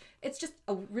 and it's just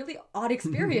a really odd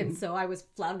experience. So I was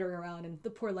floundering around and the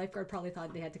poor lifeguard probably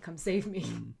thought they had to come save me.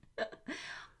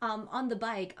 On the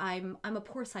bike, I'm a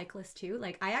poor cyclist too.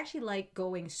 Like I actually like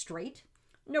going straight.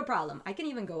 No problem. I can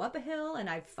even go up a hill, and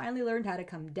I've finally learned how to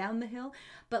come down the hill,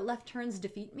 but left turns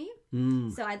defeat me.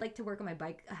 So I'd like to work on my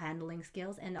bike handling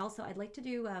skills, and also I'd like to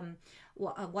do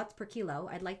watts per kilo.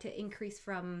 I'd like to increase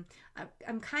from,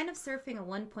 I'm kind of surfing a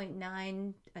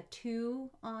 1.9, a 2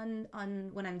 on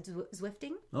when I'm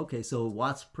Zwifting. Okay, so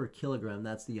watts per kilogram,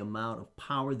 that's the amount of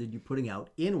power that you're putting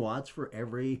out in watts for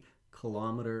every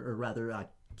kilometer, or rather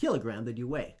kilogram that you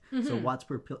weigh. So watts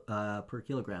per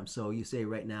kilogram. So you say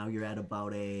right now you're at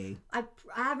about I'm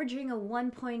averaging a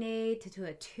 1.8 to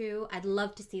a 2. I'd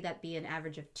love to see that be an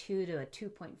average of 2 to a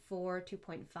 2.4,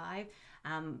 2.5.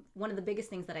 One of the biggest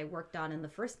things that I worked on in the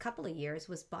first couple of years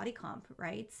was body comp,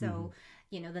 right? So,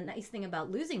 you know, the nice thing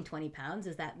about losing 20 pounds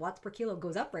is that watts per kilo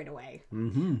goes up right away.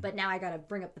 But now I got to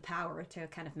bring up the power to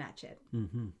kind of match it.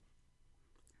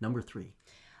 Number 3.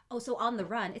 Oh, so on the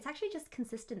run, it's actually just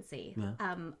consistency.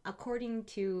 Yeah. According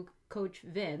to Coach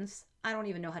Vince, I don't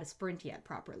even know how to sprint yet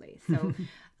properly. So,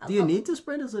 do you need to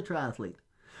sprint as a triathlete?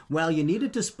 Well, you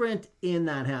needed to sprint in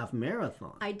that half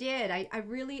marathon. I did. I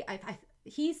really.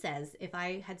 He says if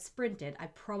I had sprinted, I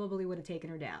probably would have taken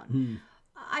her down.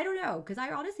 I don't know, because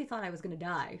I honestly thought I was going to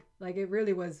die. Like it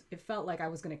really was. It felt like I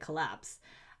was going to collapse.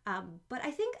 But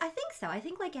I think so. I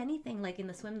think like anything, like in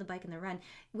the swim, the bike, and the run,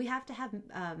 we have to have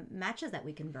matches that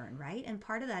we can burn, right? And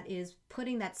part of that is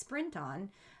putting that sprint on,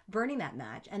 burning that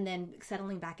match, and then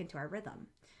settling back into our rhythm.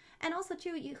 And also,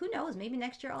 too, who knows? Maybe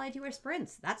next year all I do are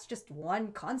sprints. That's just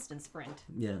one constant sprint.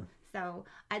 Yeah. So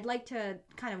I'd like to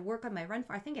kind of work on my run.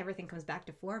 I think everything comes back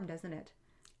to form, doesn't it?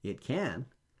 It can.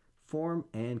 Form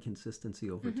and consistency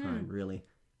over time, really.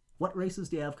 What races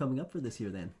do you have coming up for this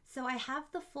year then? So I have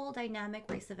the full dynamic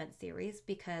race event series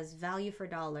because value for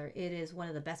dollar, it is one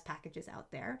of the best packages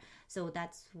out there. So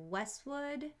that's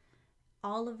Westwood,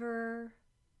 Oliver,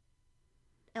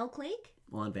 Elk Lake.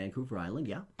 On Vancouver Island,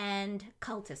 yeah. And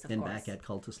Cultus, of course. And back at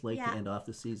Cultus Lake to end off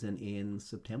the season in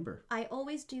September. I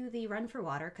always do the Run for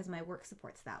Water because my work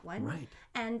supports that one. Right.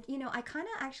 And, you know, I kind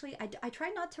of actually, I try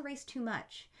not to race too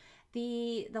much.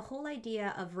 The whole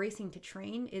idea of racing to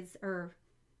train is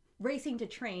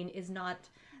not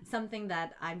something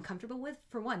that I'm comfortable with.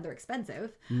 For one, they're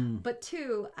expensive. But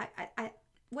two, I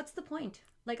what's the point?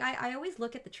 Like I always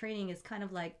look at the training as kind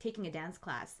of like taking a dance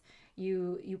class.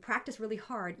 You practice really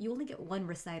hard. You only get one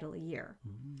recital a year.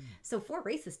 So 4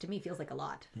 races to me feels like a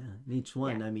lot. Yeah, and each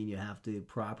one, I mean, you have to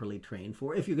properly train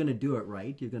for. If you're going to do it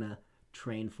right, you're going to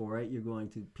train for it. You're going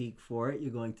to peak for it.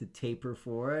 You're going to taper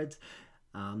for it.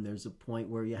 There's a point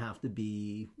where you have to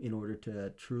be, in order to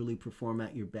truly perform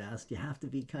at your best, you have to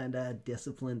be kind of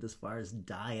disciplined as far as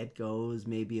diet goes,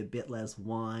 maybe a bit less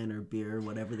wine or beer,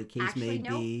 whatever the case may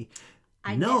be.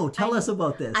 Tell us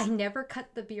about this. I never cut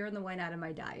the beer and the wine out of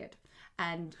my diet.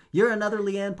 And you're another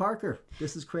Leanne Parker.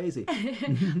 This is crazy.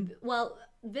 Well,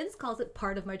 Vince calls it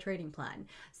part of my training plan.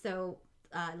 So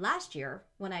last year,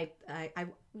 when I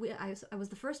was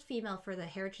the first female for the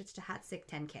Heritage to Hatzik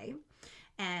 10K,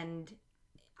 and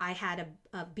I had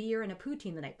a beer and a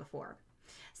poutine the night before.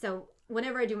 So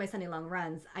whenever I do my Sunday long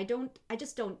runs, I don't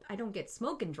get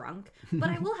smoking drunk, but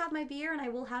I will have my beer and I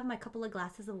will have my couple of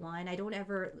glasses of wine. I don't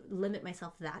ever limit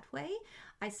myself that way.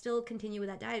 I still continue with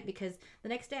that diet because the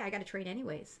next day I got to train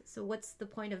anyways. So what's the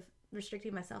point of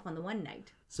restricting myself on the one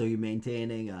night? So you're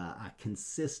maintaining a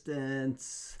consistent,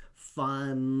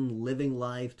 fun, living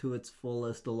life to its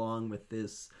fullest, along with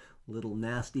this little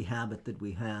nasty habit that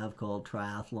we have called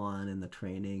triathlon and the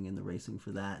training and the racing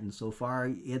for that. And so far,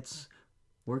 it's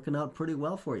working out pretty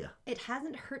well for you. It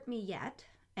hasn't hurt me yet,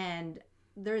 and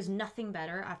there's nothing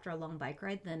better after a long bike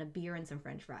ride than a beer and some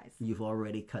French fries. You've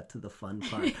already cut to the fun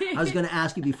part. I was going to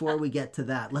ask you before we get to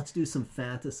that, let's do some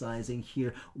fantasizing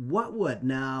here.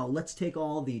 Let's take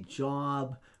all the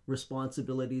job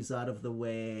responsibilities out of the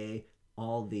way,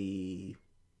 all the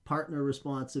partner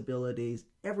responsibilities,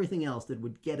 everything else that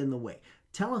would get in the way.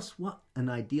 Tell us what an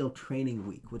ideal training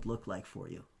week would look like for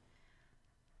you.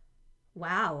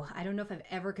 Wow, I don't know if I've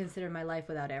ever considered my life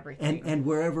without everything. And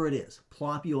wherever it is,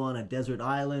 plop you on a desert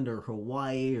island or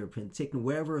Hawaii or Penticton,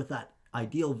 wherever that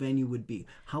ideal venue would be.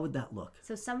 How would that look?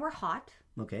 So somewhere hot,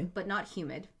 okay, but not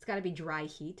humid. It's got to be dry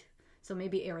heat. So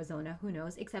maybe Arizona, who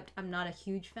knows? Except I'm not a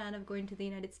huge fan of going to the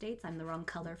United States. I'm the wrong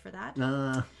color for that.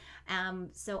 And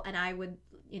I would,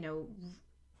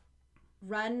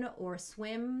 run or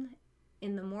swim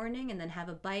in the morning and then have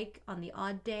a bike on the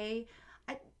odd day.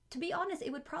 To be honest,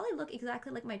 it would probably look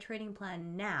exactly like my training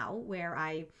plan now, where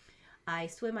I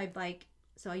swim, I bike.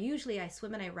 So I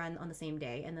swim and I run on the same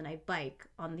day, and then I bike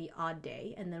on the odd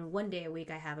day, and then one day a week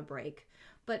I have a break.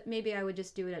 But maybe I would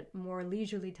just do it at more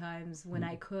leisurely times when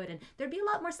I could, and there'd be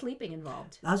a lot more sleeping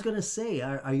involved. I was going to say,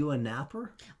 are you a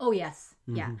napper? Oh, yes.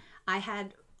 Mm-hmm. Yeah. I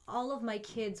had, all of my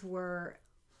kids were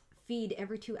feed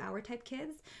every 2-hour type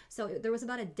kids. So there was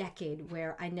about a decade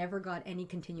where I never got any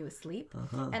continuous sleep.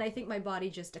 And I think my body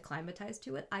just acclimatized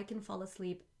to it. I can fall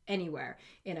asleep anywhere,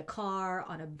 in a car,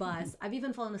 on a bus. I've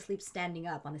even fallen asleep standing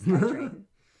up on a SkyTrain.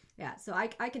 Yeah, so I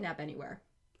can nap anywhere.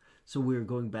 So we're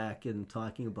going back and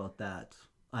talking about that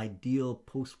ideal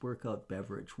post-workout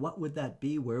beverage. What would that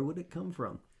be? Where would it come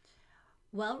from?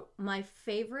 Well, my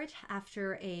favorite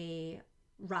after a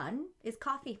run is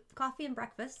coffee and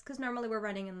breakfast, because normally we're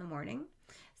running in the morning.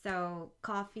 So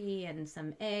coffee and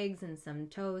some eggs and some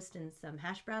toast and some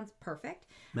hash browns, perfect.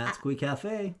 Matsqui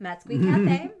Cafe.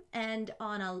 And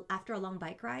after a long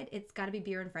bike ride, it's got to be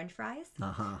beer and French fries.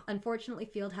 Unfortunately,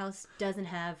 Fieldhouse doesn't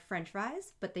have French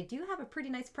fries, but they do have a pretty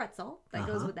nice pretzel that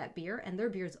goes with that beer, and their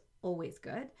beer's always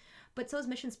good. But so is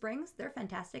Mission Springs. They're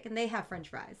fantastic, and they have French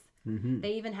fries.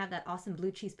 They even have that awesome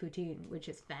blue cheese poutine, which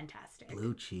is fantastic.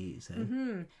 Blue cheese,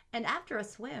 eh? And after a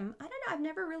swim, I don't know, I've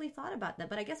never really thought about that,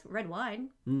 but I guess red wine.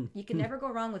 You can never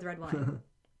go wrong with red wine.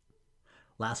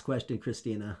 Last question,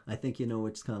 Kristina. I think you know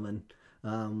what's coming.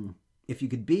 If you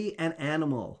could be an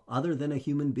animal other than a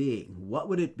human being, what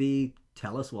would it be?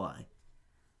 Tell us why.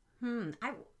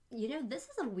 This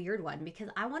is a weird one, because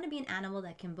I want to be an animal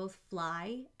that can both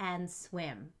fly and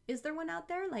swim. Is there one out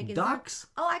there? Ducks?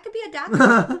 I could be a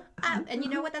duck. And you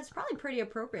know what? That's probably pretty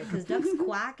appropriate, because ducks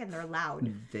quack and they're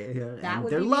loud.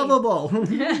 They're lovable.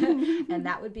 And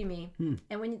that would be me.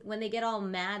 And when they get all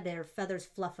mad, their feathers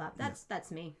fluff up.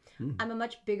 That's me. I'm a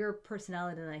much bigger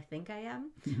personality than I think I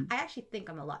am. I actually think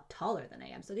I'm a lot taller than I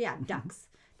am. So yeah, ducks.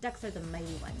 Ducks are the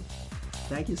mighty ones.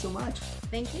 Thank you so much.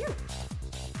 Thank you.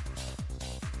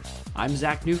 I'm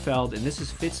Zach Neufeld, and this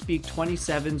is Fitspeek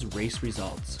 27's race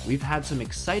results. We've had some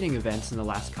exciting events in the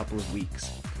last couple of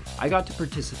weeks. I got to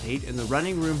participate in the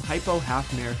Running Room Hypo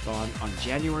Half Marathon on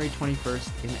January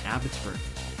 21st in Abbotsford.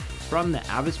 From the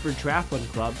Abbotsford Triathlon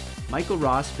Club, Michael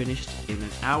Ross finished in 1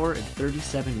 hour and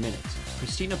 37 minutes.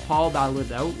 Kristina Paule battled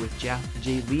it out with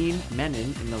Jaylene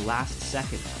Menon in the last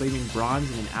second, claiming bronze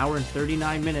in 1 hour and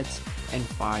 39 minutes and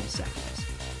 5 seconds.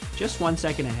 Just 1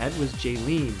 second ahead was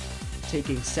Jaylene,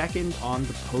 taking second on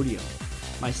the podium.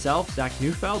 Myself, Zach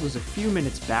Neufeld, was a few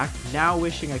minutes back, now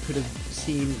wishing I could have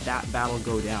seen that battle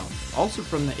go down. Also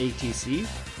from the ATC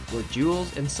were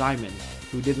Jules and Simon,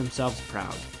 who did themselves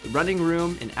proud. The running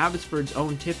room and Abbotsford's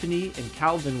own Tiffany and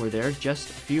Calvin were there,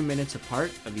 just a few minutes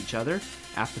apart of each other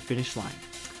at the finish line.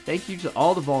 Thank you to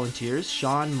all the volunteers,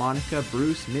 Sean, Monica,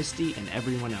 Bruce, Misty, and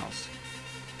everyone else.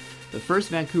 The first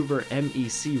Vancouver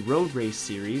MEC Road Race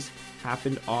Series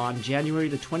happened on January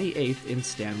the 28th in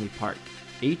Stanley Park.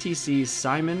 ATC's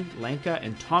Simon, Lenka,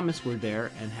 and Thomas were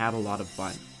there and had a lot of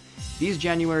fun. These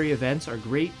January events are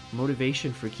great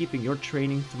motivation for keeping your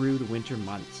training through the winter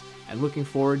months and looking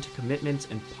forward to commitments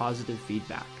and positive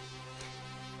feedback.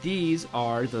 These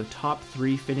are the top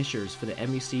 3 finishers for the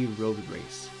MEC Road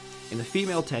Race. In the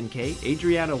female 10K,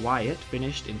 Adriana Wyatt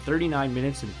finished in 39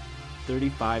 minutes and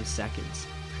 35 seconds.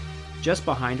 Just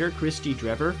behind her, Christy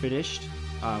Drever finished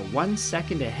 1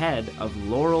 second ahead of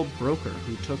Laurel Broker,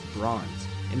 who took bronze.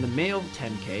 In the male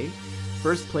 10K,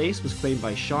 first place was claimed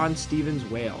by Sean Stevens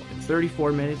Whale in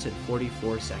 34 minutes and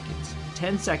 44 seconds.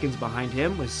 10 seconds behind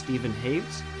him was Stephen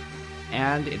Haves,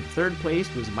 and in third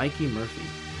place was Mikey Murphy.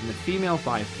 In the female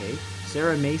 5K,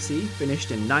 Sarah Macy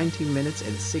finished in 19 minutes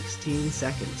and 16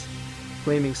 seconds.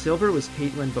 Claiming silver was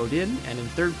Caitlin Bodin, and in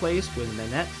third place was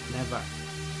Nanette Neva.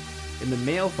 In the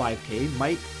male 5K,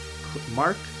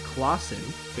 Mark Clausen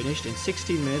finished in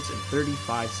 16 minutes and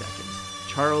 35 seconds.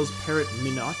 Charles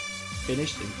Parrott-Minot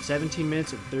finished in 17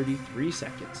 minutes and 33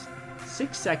 seconds.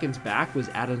 6 seconds back was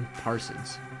Adam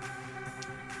Parsons.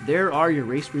 There are your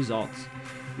race results.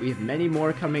 We have many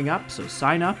more coming up, so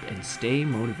sign up and stay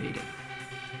motivated.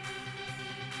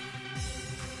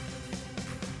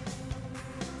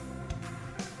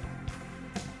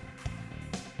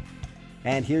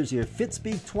 And here's your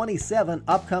Fitspeek 27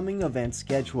 upcoming event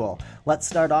schedule. Let's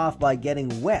start off by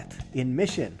getting wet in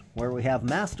Mission, where we have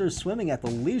Masters Swimming at the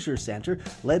Leisure Center,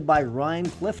 led by Ryan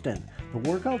Clifton. The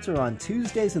workouts are on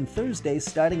Tuesdays and Thursdays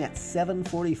starting at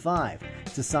 7:45.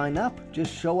 To sign up,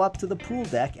 just show up to the pool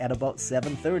deck at about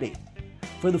 7:30.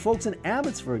 For the folks in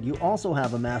Abbotsford, you also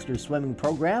have a Masters Swimming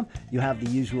program. You have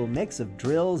the usual mix of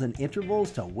drills and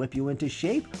intervals to whip you into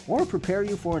shape or prepare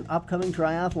you for an upcoming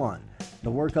triathlon.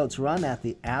 The workouts run at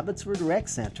the Abbotsford Rec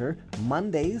Center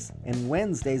Mondays and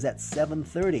Wednesdays at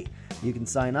 7:30. You can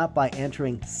sign up by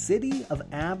entering City of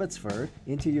Abbotsford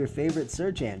into your favorite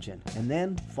search engine and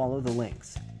then follow the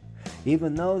links.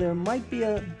 Even though there might be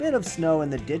a bit of snow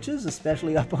in the ditches,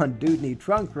 especially up on Dudney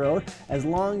Trunk Road, as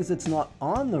long as it's not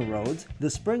on the roads, the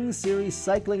Spring Series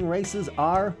cycling races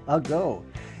are a go.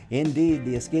 Indeed,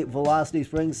 the Escape Velocity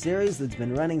Spring Series that's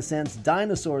been running since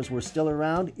dinosaurs were still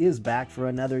around is back for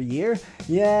another year.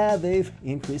 Yeah, they've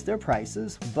increased their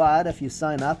prices, but if you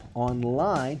sign up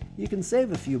online, you can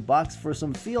save a few bucks for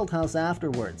some Fieldhouse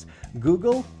afterwards.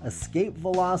 Google Escape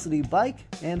Velocity Bike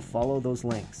and follow those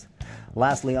links.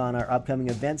 Lastly, on our upcoming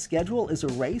event schedule is a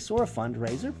race or a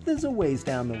fundraiser. There's a ways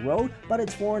down the road, but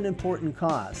it's for an important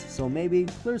cause, so maybe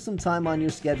clear some time on your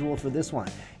schedule for this one.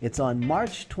 It's on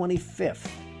March 25th.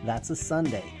 That's a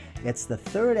Sunday. It's the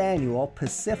 3rd annual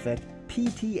Pacific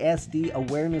PTSD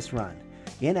Awareness Run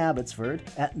in Abbotsford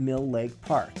at Mill Lake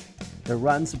Park. The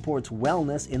run supports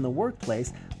wellness in the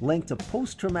workplace linked to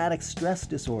post-traumatic stress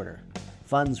disorder.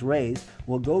 Funds raised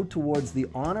will go towards the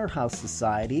Honor House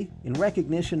Society in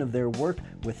recognition of their work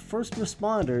with first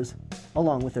responders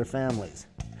along with their families.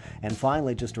 And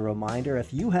finally, just a reminder,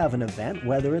 if you have an event,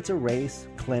 whether it's a race,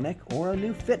 clinic, or a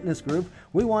new fitness group,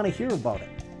 we want to hear about it.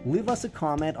 Leave us a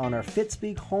comment on our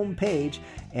Fitspeek homepage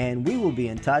and we will be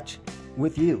in touch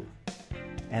with you.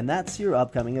 And that's your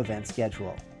upcoming event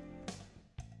schedule.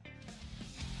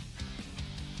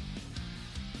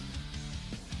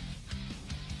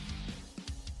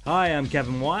 Hi, I'm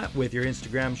Kevin Watt with your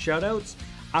Instagram shoutouts,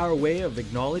 our way of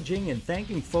acknowledging and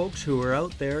thanking folks who are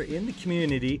out there in the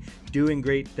community doing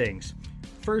great things.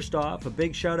 First off, a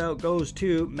big shout out goes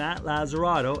to Matt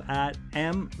Lazzarato at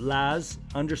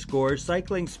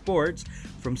 @mlaz_cycling sports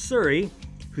from Surrey,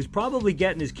 who's probably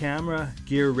getting his camera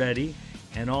gear ready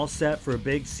and all set for a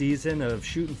big season of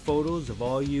shooting photos of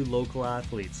all you local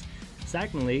athletes.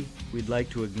 Secondly, we'd like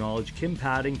to acknowledge Kim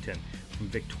Paddington from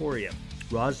Victoria,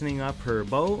 rosining up her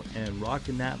bow and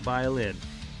rocking that violin.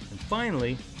 And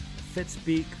finally,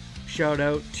 Fitspeek shout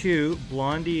out to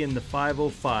Blondie in the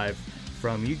 505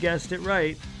 from, you guessed it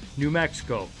right, New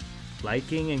Mexico,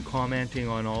 liking and commenting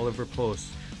on all of her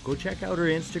posts. Go check out her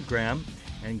Instagram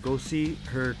and go see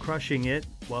her crushing it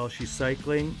while she's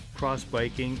cycling, cross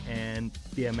biking, and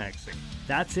BMXing.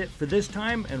 That's it for this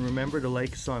time, and remember to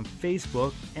like us on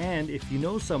Facebook, and if you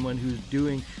know someone who's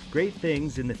doing great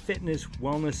things in the fitness,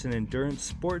 wellness, and endurance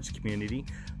sports community,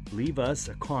 leave us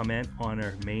a comment on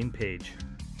our main page.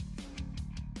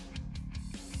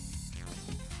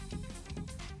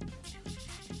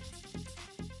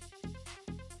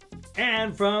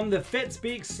 And from the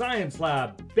Fitspeek Science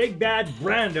Lab, Big Bad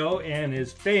Brando and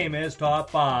his famous top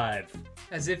 5.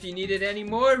 As if you needed any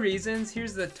more reasons,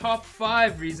 here's the top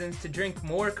 5 reasons to drink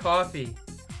more coffee.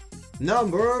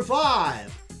 Number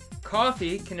 5.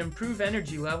 Coffee can improve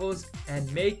energy levels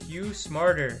and make you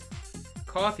smarter.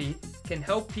 Coffee can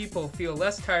help people feel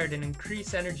less tired and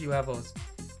increase energy levels.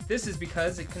 This is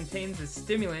because it contains a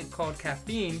stimulant called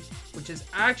caffeine, which is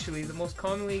actually the most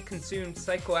commonly consumed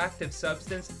psychoactive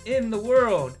substance in the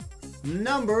world.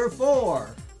 Number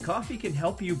 4. Coffee can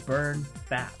help you burn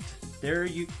fat.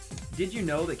 Did you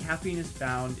know that caffeine is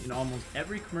found in almost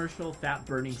every commercial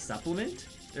fat-burning supplement?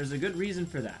 There's a good reason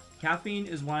for that. Caffeine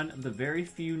is one of the very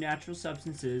few natural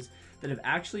substances that have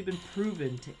actually been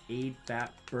proven to aid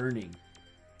fat burning.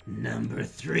 Number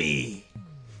 3.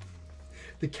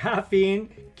 The caffeine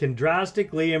can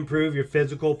drastically improve your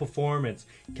physical performance.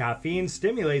 Caffeine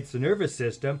stimulates the nervous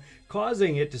system,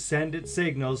 causing it to send its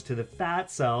signals to the fat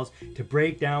cells to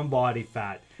break down body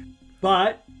fat.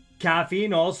 But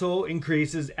caffeine also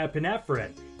increases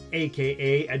epinephrine,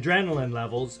 aka adrenaline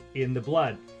levels in the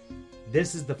blood.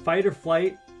 This is the fight or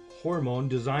flight hormone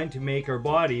designed to make our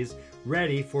bodies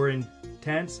ready for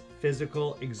intense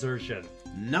physical exertion.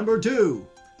 Number 2.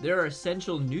 There are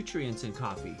essential nutrients in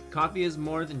coffee. Coffee is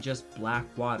more than just black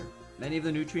water. Many of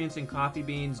the nutrients in coffee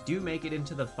beans do make it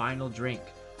into the final drink.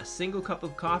 A single cup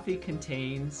of coffee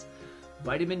contains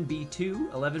vitamin B2,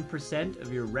 11%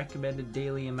 of your recommended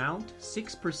daily amount,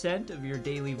 6% of your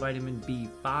daily vitamin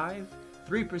B5,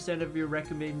 3% of your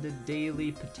recommended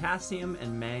daily potassium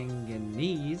and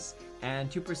manganese,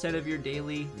 and 2% of your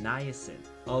daily niacin.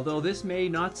 Although this may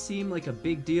not seem like a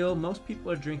big deal, most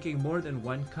people are drinking more than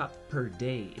 1 cup per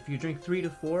day. If you drink 3 to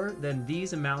 4, then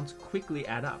these amounts quickly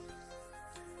add up.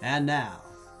 And now,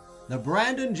 the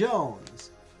Brandon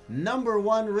Jones number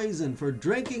 1 reason for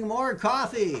drinking more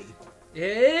coffee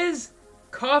is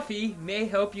coffee may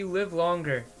help you live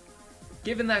longer.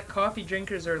 Given that coffee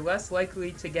drinkers are less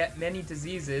likely to get many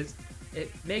diseases,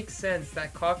 it makes sense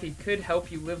that coffee could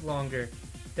help you live longer.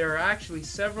 There are actually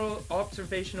several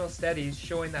observational studies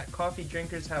showing that coffee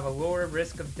drinkers have a lower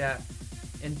risk of death.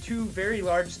 In 2 very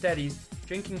large studies,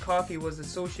 drinking coffee was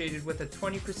associated with a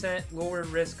 20% lower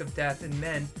risk of death in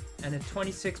men and a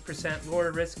 26%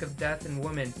 lower risk of death in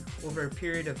women over a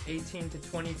period of 18 to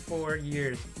 24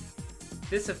 years.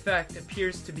 This effect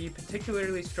appears to be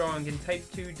particularly strong in type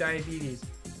 2 diabetes.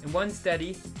 In one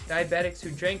study, diabetics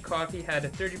who drank coffee had a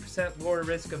 30% lower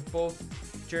risk of both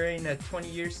during a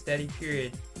 20-year study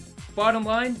period. Bottom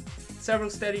line, several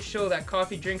studies show that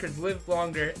coffee drinkers live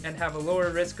longer and have a lower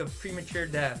risk of premature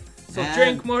death. So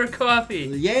drink more coffee!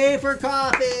 Yay for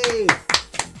coffee!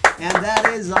 And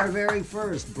that is our very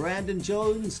first Brandon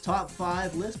Jones Top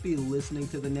 5 list. Be listening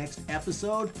to the next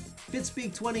episode,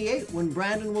 Fitspeek 28, when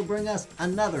Brandon will bring us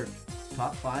another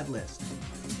Top 5 list.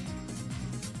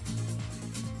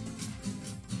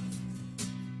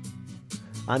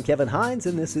 I'm Kevin Hines,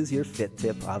 and this is your Fit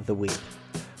Tip of the Week.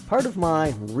 Part of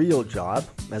my real job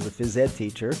as a phys ed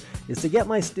teacher is to get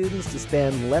my students to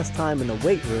spend less time in the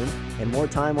weight room and more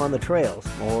time on the trails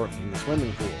or in the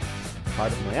swimming pool.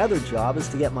 Part of my other job is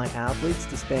to get my athletes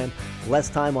to spend less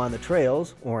time on the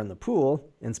trails or in the pool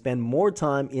and spend more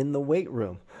time in the weight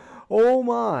room. Oh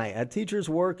my, a teacher's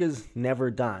work is never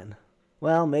done.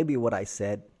 Well, maybe what I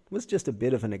said was just a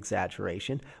bit of an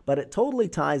exaggeration, but it totally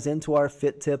ties into our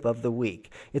Fit Tip of the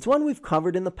Week. It's one we've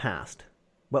covered in the past.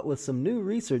 But with some new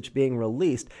research being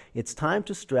released, it's time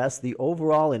to stress the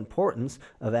overall importance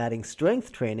of adding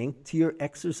strength training to your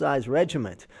exercise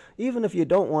regimen, even if you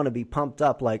don't want to be pumped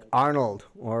up like Arnold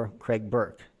or Craig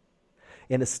Burke.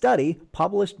 In a study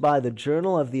published by the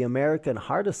Journal of the American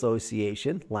Heart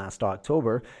Association last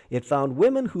October, it found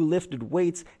women who lifted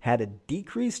weights had a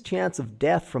decreased chance of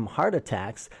death from heart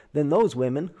attacks than those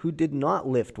women who did not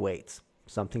lift weights.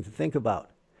 Something to think about.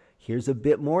 Here's a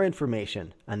bit more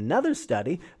information. Another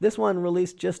study, this one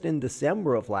released just in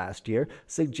December of last year,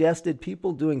 suggested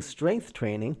people doing strength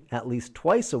training at least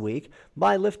twice a week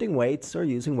by lifting weights or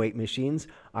using weight machines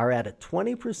are at a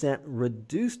 20%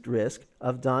 reduced risk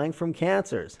of dying from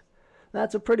cancers.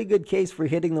 That's a pretty good case for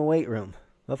hitting the weight room.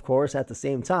 Of course, at the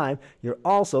same time, you're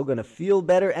also going to feel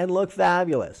better and look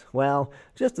fabulous. Well,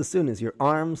 just as soon as your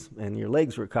arms and your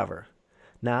legs recover.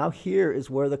 Now, here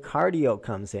is where the cardio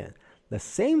comes in. The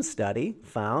same study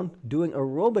found doing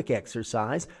aerobic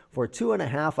exercise for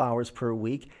 2.5 hours per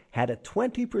week had a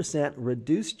 20%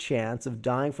 reduced chance of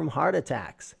dying from heart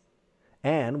attacks.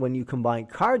 And when you combine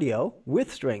cardio with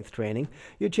strength training,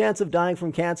 your chance of dying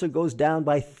from cancer goes down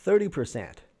by 30%.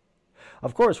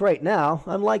 Of course, right now,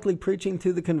 I'm likely preaching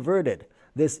to the converted.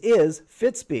 This is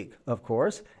Fitspeek, of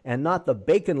course, and not the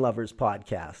Bacon Lovers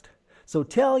podcast. So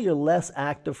tell your less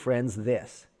active friends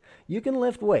this. You can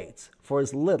lift weights for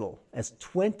as little as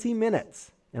 20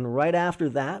 minutes. And right after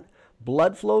that,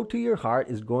 blood flow to your heart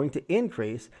is going to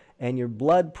increase and your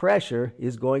blood pressure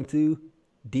is going to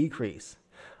decrease.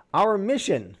 Our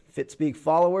mission, Fitspeek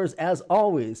followers, as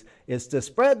always, is to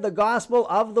spread the gospel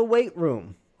of the weight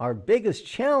room. Our biggest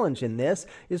challenge in this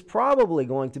is probably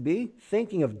going to be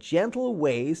thinking of gentle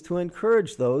ways to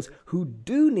encourage those who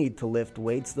do need to lift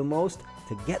weights the most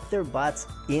to get their butts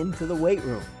into the weight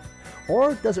room.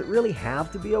 Or does it really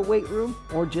have to be a weight room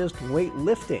or just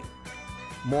weightlifting?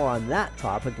 More on that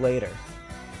topic later.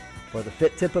 For the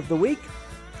Fit Tip of the Week,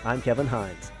 I'm Kevin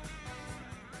Hines.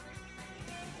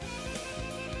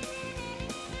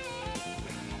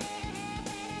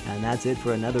 And that's it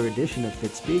for another edition of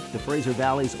Fitspeek, the Fraser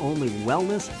Valley's only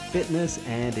wellness, fitness,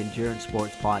 and endurance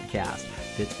sports podcast.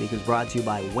 Fitspeek is brought to you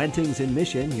by Wentings in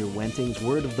Mission. Your Wentings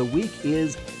word of the week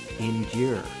is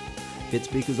endure.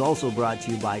 Fitspeek is also brought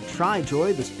to you by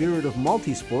TriJoy, the spirit of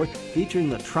multisport, featuring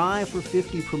the Try for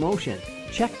 50 promotion.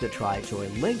 Check the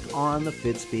TriJoy link on the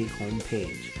Fitspeek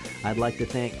homepage. I'd like to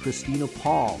thank Kristina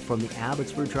Paule from the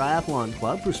Abbotsford Triathlon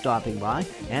Club for stopping by,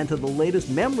 and to the latest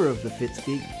member of the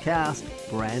Fitspeek cast,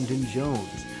 Brandon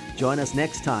Jones. Join us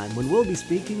next time when we'll be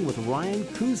speaking with Ryan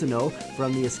Cousineau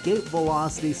from the Escape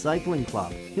Velocity Cycling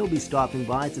Club. He'll be stopping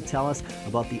by to tell us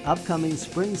about the upcoming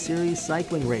Spring Series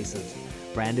cycling races.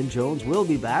 Brandon Jones will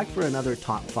be back for another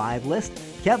Top 5 list.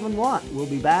 Kevin Watt will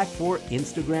be back for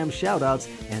Instagram shoutouts,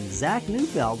 and Zach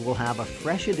Neufeld will have a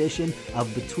fresh edition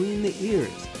of Between the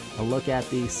Ears, a look at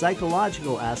the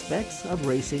psychological aspects of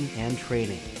racing and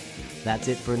training. That's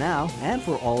it for now, and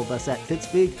for all of us at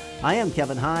Fitspeek, I am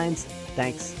Kevin Hines.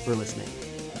 Thanks for listening.